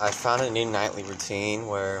 I found a new nightly routine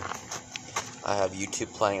where I have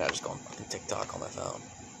YouTube playing and I just go on fucking TikTok on my phone.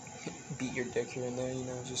 Beat your dick here and there, you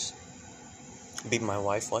know, just... Beat my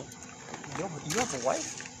wife, what? You have a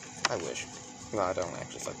wife? I wish. No, I don't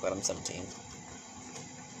actually. Fuck that, I'm 17.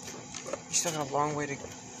 You still got a long way to go.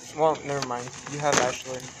 Well, never mind. You have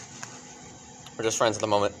Ashley. We're just friends at the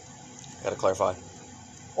moment. Gotta clarify.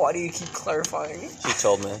 Why do you keep clarifying? She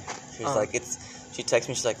told me. She was Oh. like, it's She texted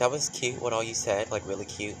me, she's like, that was cute, what all you said, like, really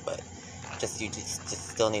cute, but you just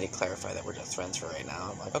still need to clarify that we're just friends for right now.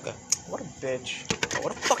 I'm like, okay. What a bitch.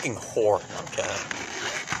 What a fucking whore. Okay.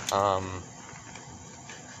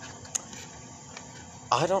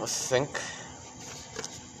 I don't think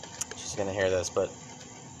she's gonna hear this, but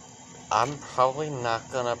I'm probably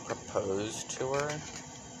not gonna propose to her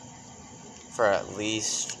for at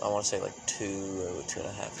least, I want to say like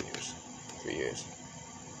 2.5 years, 3 years.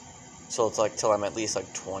 So it's like till I'm at least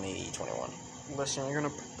like 20, 21. Listen, you're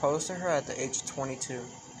gonna propose to her at the age of 22.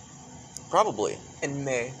 Probably. In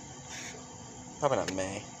May. Probably not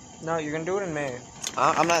May. No, you're gonna do it in May.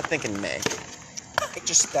 I'm not thinking May. I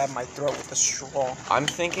just stabbed my throat with a straw. I'm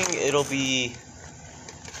thinking it'll be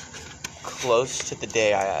close to the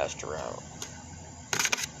day I asked her out.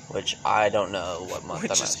 Which I don't know what month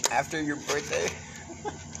Which I'm is asking. after your birthday.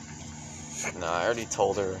 No, I already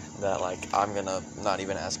told her that, like, I'm gonna not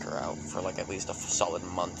even ask her out for, like, at least a solid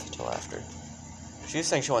month till after. She was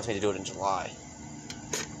saying she wants me to do it in July.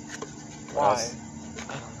 Why?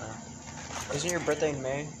 I don't know. Isn't your birthday in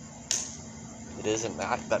May? It isn't.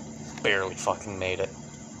 That barely fucking made it.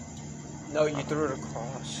 No, you threw it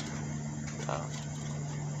across. Oh.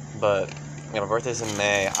 But, yeah, my birthday's in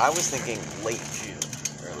May. I was thinking late June,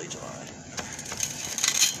 early July.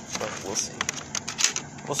 But we'll see.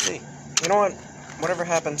 We'll see. You know what? Whatever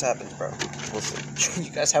happens, happens, bro. We'll see.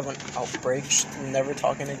 You guys have an outbreak, never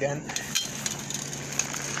talking again.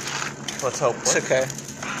 Let's hope. It's okay.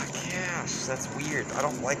 Ah, gosh, that's weird. I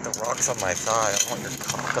don't like the rocks on my thigh. I don't want your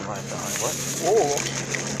cock on my thigh. What? Oh.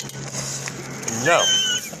 No.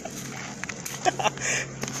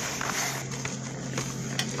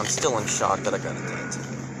 I'm still in shock that I got a date.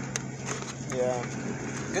 Yeah.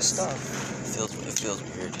 Good stuff. It feels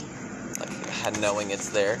weird. Like, knowing it's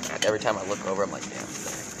there. Like, every time I look over, I'm like, damn, it's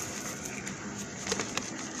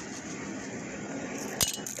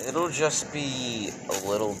there. It'll just be a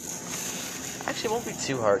little... Actually, it won't be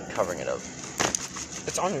too hard covering it up.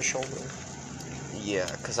 It's on your shoulder. Yeah,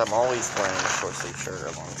 because I'm always wearing a short sleeve shirt or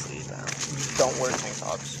a long sleeve now. You don't wear tank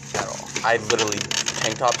tops at all. I literally...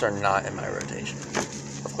 Tank tops are not in my rotation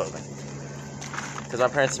of clothing. Because my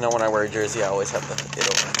parents know when I wear a jersey, I always have it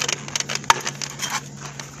over my shirt.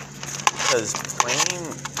 Because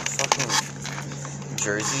plain fucking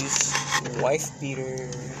jerseys... Wife beater.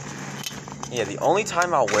 Yeah, the only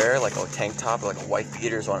time I'll wear, like, a tank top or, like, a wife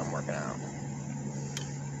beater is when I'm working out.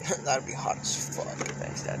 That'd be hot as fuck.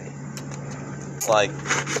 Thanks, Daddy. Like,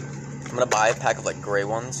 I'm gonna buy a pack of, like, gray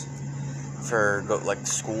ones for, like,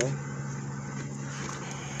 school.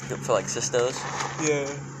 For, like, sistos. Yeah.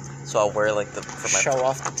 So I'll wear, like, for my... Show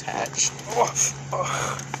off the tatch.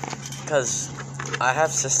 Because I have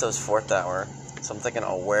sistos 4th hour, so I'm thinking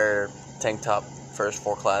I'll wear tank top first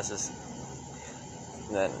 4 classes,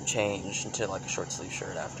 and then change into, like, a short sleeve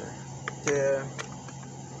shirt after. Yeah.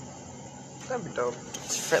 That'd be dope.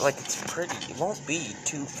 It's pretty. It won't be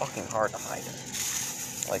too fucking hard to hide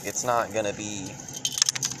it. Like, it's not gonna be...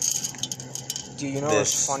 Dude, you know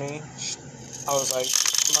what's funny? I was like,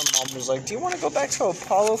 my mom was like, do you want to go back to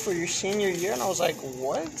Apollo for your senior year? And I was like,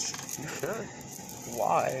 what? You should.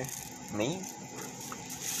 Why? Me?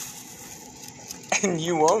 And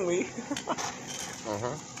you only.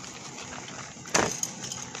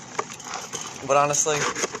 But honestly,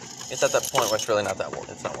 it's at that point where it's really not that worth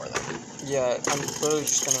it. It's not worth it. Yeah, I'm literally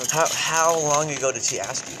just gonna... How long ago did she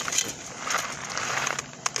ask you?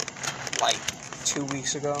 Like, 2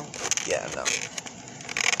 weeks ago. Yeah, no.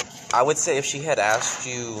 I would say if she had asked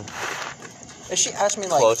you If she asked me,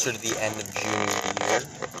 like... closer to the end of junior year,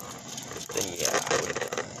 then yeah, I would have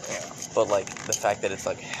done it. Yeah. But, like, the fact that it's,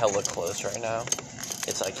 like, hella close right now,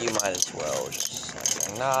 it's like, you might as well just, like,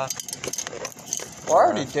 say, nah. Well, I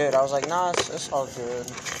already did. I was like, nah, it's all good.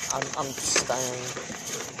 I'm staying.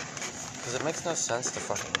 Because it makes no sense to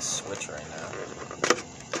fucking switch right now.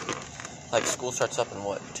 Like, school starts up in,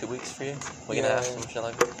 what, 2 weeks for you? We can ask some shit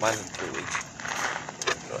like that? Mine's in 3 weeks.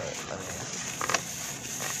 But, I mean...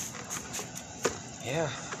 Yeah,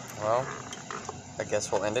 well, I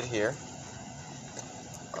guess we'll end it here.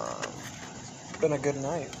 It's been a good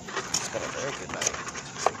night. It's been a very good night.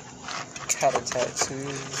 Got a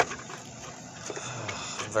tattoo.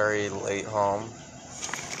 Very late home.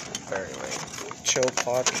 Very late. Chill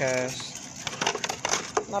podcast.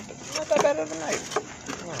 Not that bad of a night.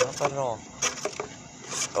 No, not bad at all.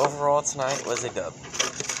 Overall, tonight was a dub.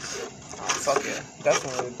 Oh, fuck yeah.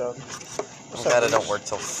 Definitely a dub. I'm glad I don't work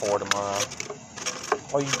till 4 tomorrow.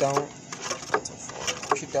 Oh, you don't? Not till 4.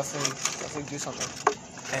 You should definitely do something.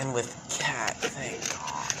 And with Cat, thank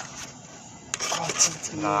God. Oh,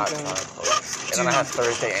 TT. Not close. And then I have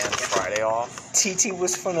Thursday and Friday off. TT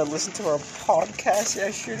was fun to listen to our podcast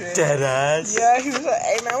yesterday. Deadass. Yeah, he was like,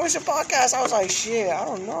 hey man, what's your podcast? I was like, shit, I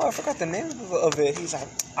don't know. I forgot the name of it. He's like,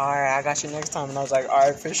 alright, I got you next time. And I was like,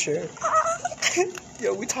 alright, for sure.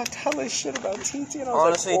 Yo, we talked hella shit about TT. And I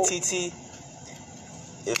was Honestly, like, TT,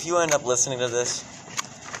 if you end up listening to this,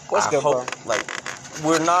 what's I good, hope, bro? like,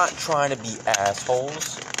 we're not trying to be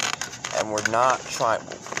assholes, and we're not,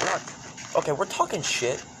 okay, we're talking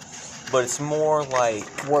shit, but it's more like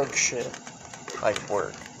Work shit.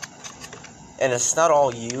 work. And it's not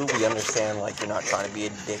all you, we understand, like, you're not trying to be a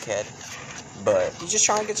dickhead, but, You just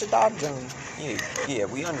trying to get your job done. yeah,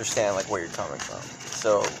 we understand, like, where you're coming from.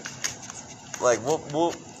 So, like, you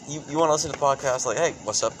want to listen to the podcast, like, hey,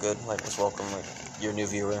 what's up, good, like, what's welcome, like, you're a new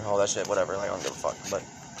viewer, all that shit, whatever, like, I don't give a fuck, but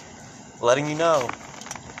letting you know,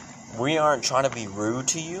 we aren't trying to be rude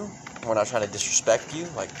to you, we're not trying to disrespect you,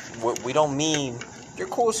 like, we don't mean, You're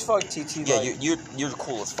cool as fuck, TT. yeah, like, you're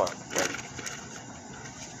cool as fuck, like,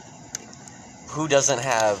 who doesn't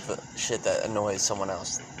have shit that annoys someone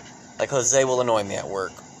else? Like, Jose will annoy me at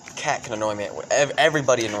work, Kat can annoy me at work,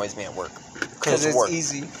 everybody annoys me at work, because it's work.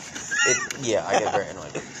 easy. Yeah, I get very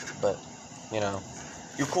annoyed. But, you know,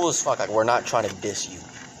 you're cool as fuck. Like, we're not trying to diss you.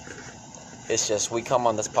 It's just, we come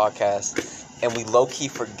on this podcast, and we low-key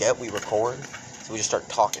forget we record, so we just start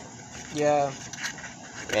talking. Yeah.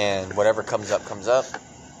 And whatever comes up, comes up.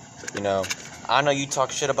 You know, I know you talk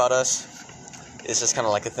shit about us. It's just kind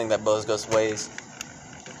of like a thing that goes ways.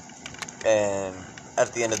 And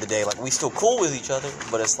at the end of the day, like, we still cool with each other,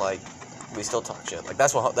 but it's like, we still talk shit. Like,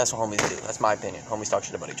 that's what homies do. That's my opinion. Homies talk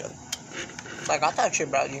shit about each other. Like, I talk shit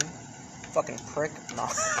about you. Fucking prick. No.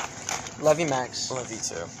 Love you, Max. Love you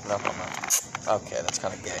too. No homo. Okay, that's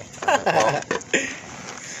kind of gay. Right,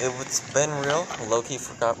 well, it's been real. Low-key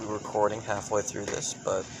forgot we were recording halfway through this,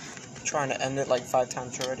 but Trying to end it like 5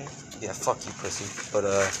 times already. yeah, fuck you, pussy. But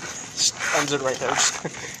Just ends it right there.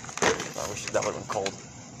 I wish that would have been cold.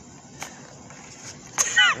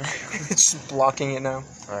 It's just blocking it now.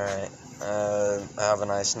 All right. Have a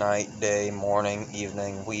nice night, day, morning,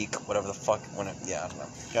 evening, week, whatever the fuck. Yeah, I don't know.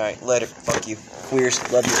 All right, later. Fuck you. Queers.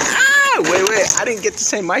 Love you. Ah! Wait. I didn't get to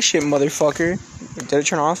say my shit, motherfucker. Did it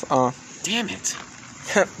turn off? Damn it.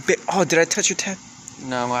 Oh, did I touch your tab?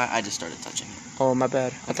 No, I just started touching it. Oh, my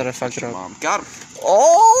bad. I thought I fucked it up. Mom. Got him.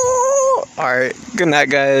 Oh! Alright. Good night,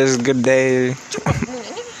 guys. Good day.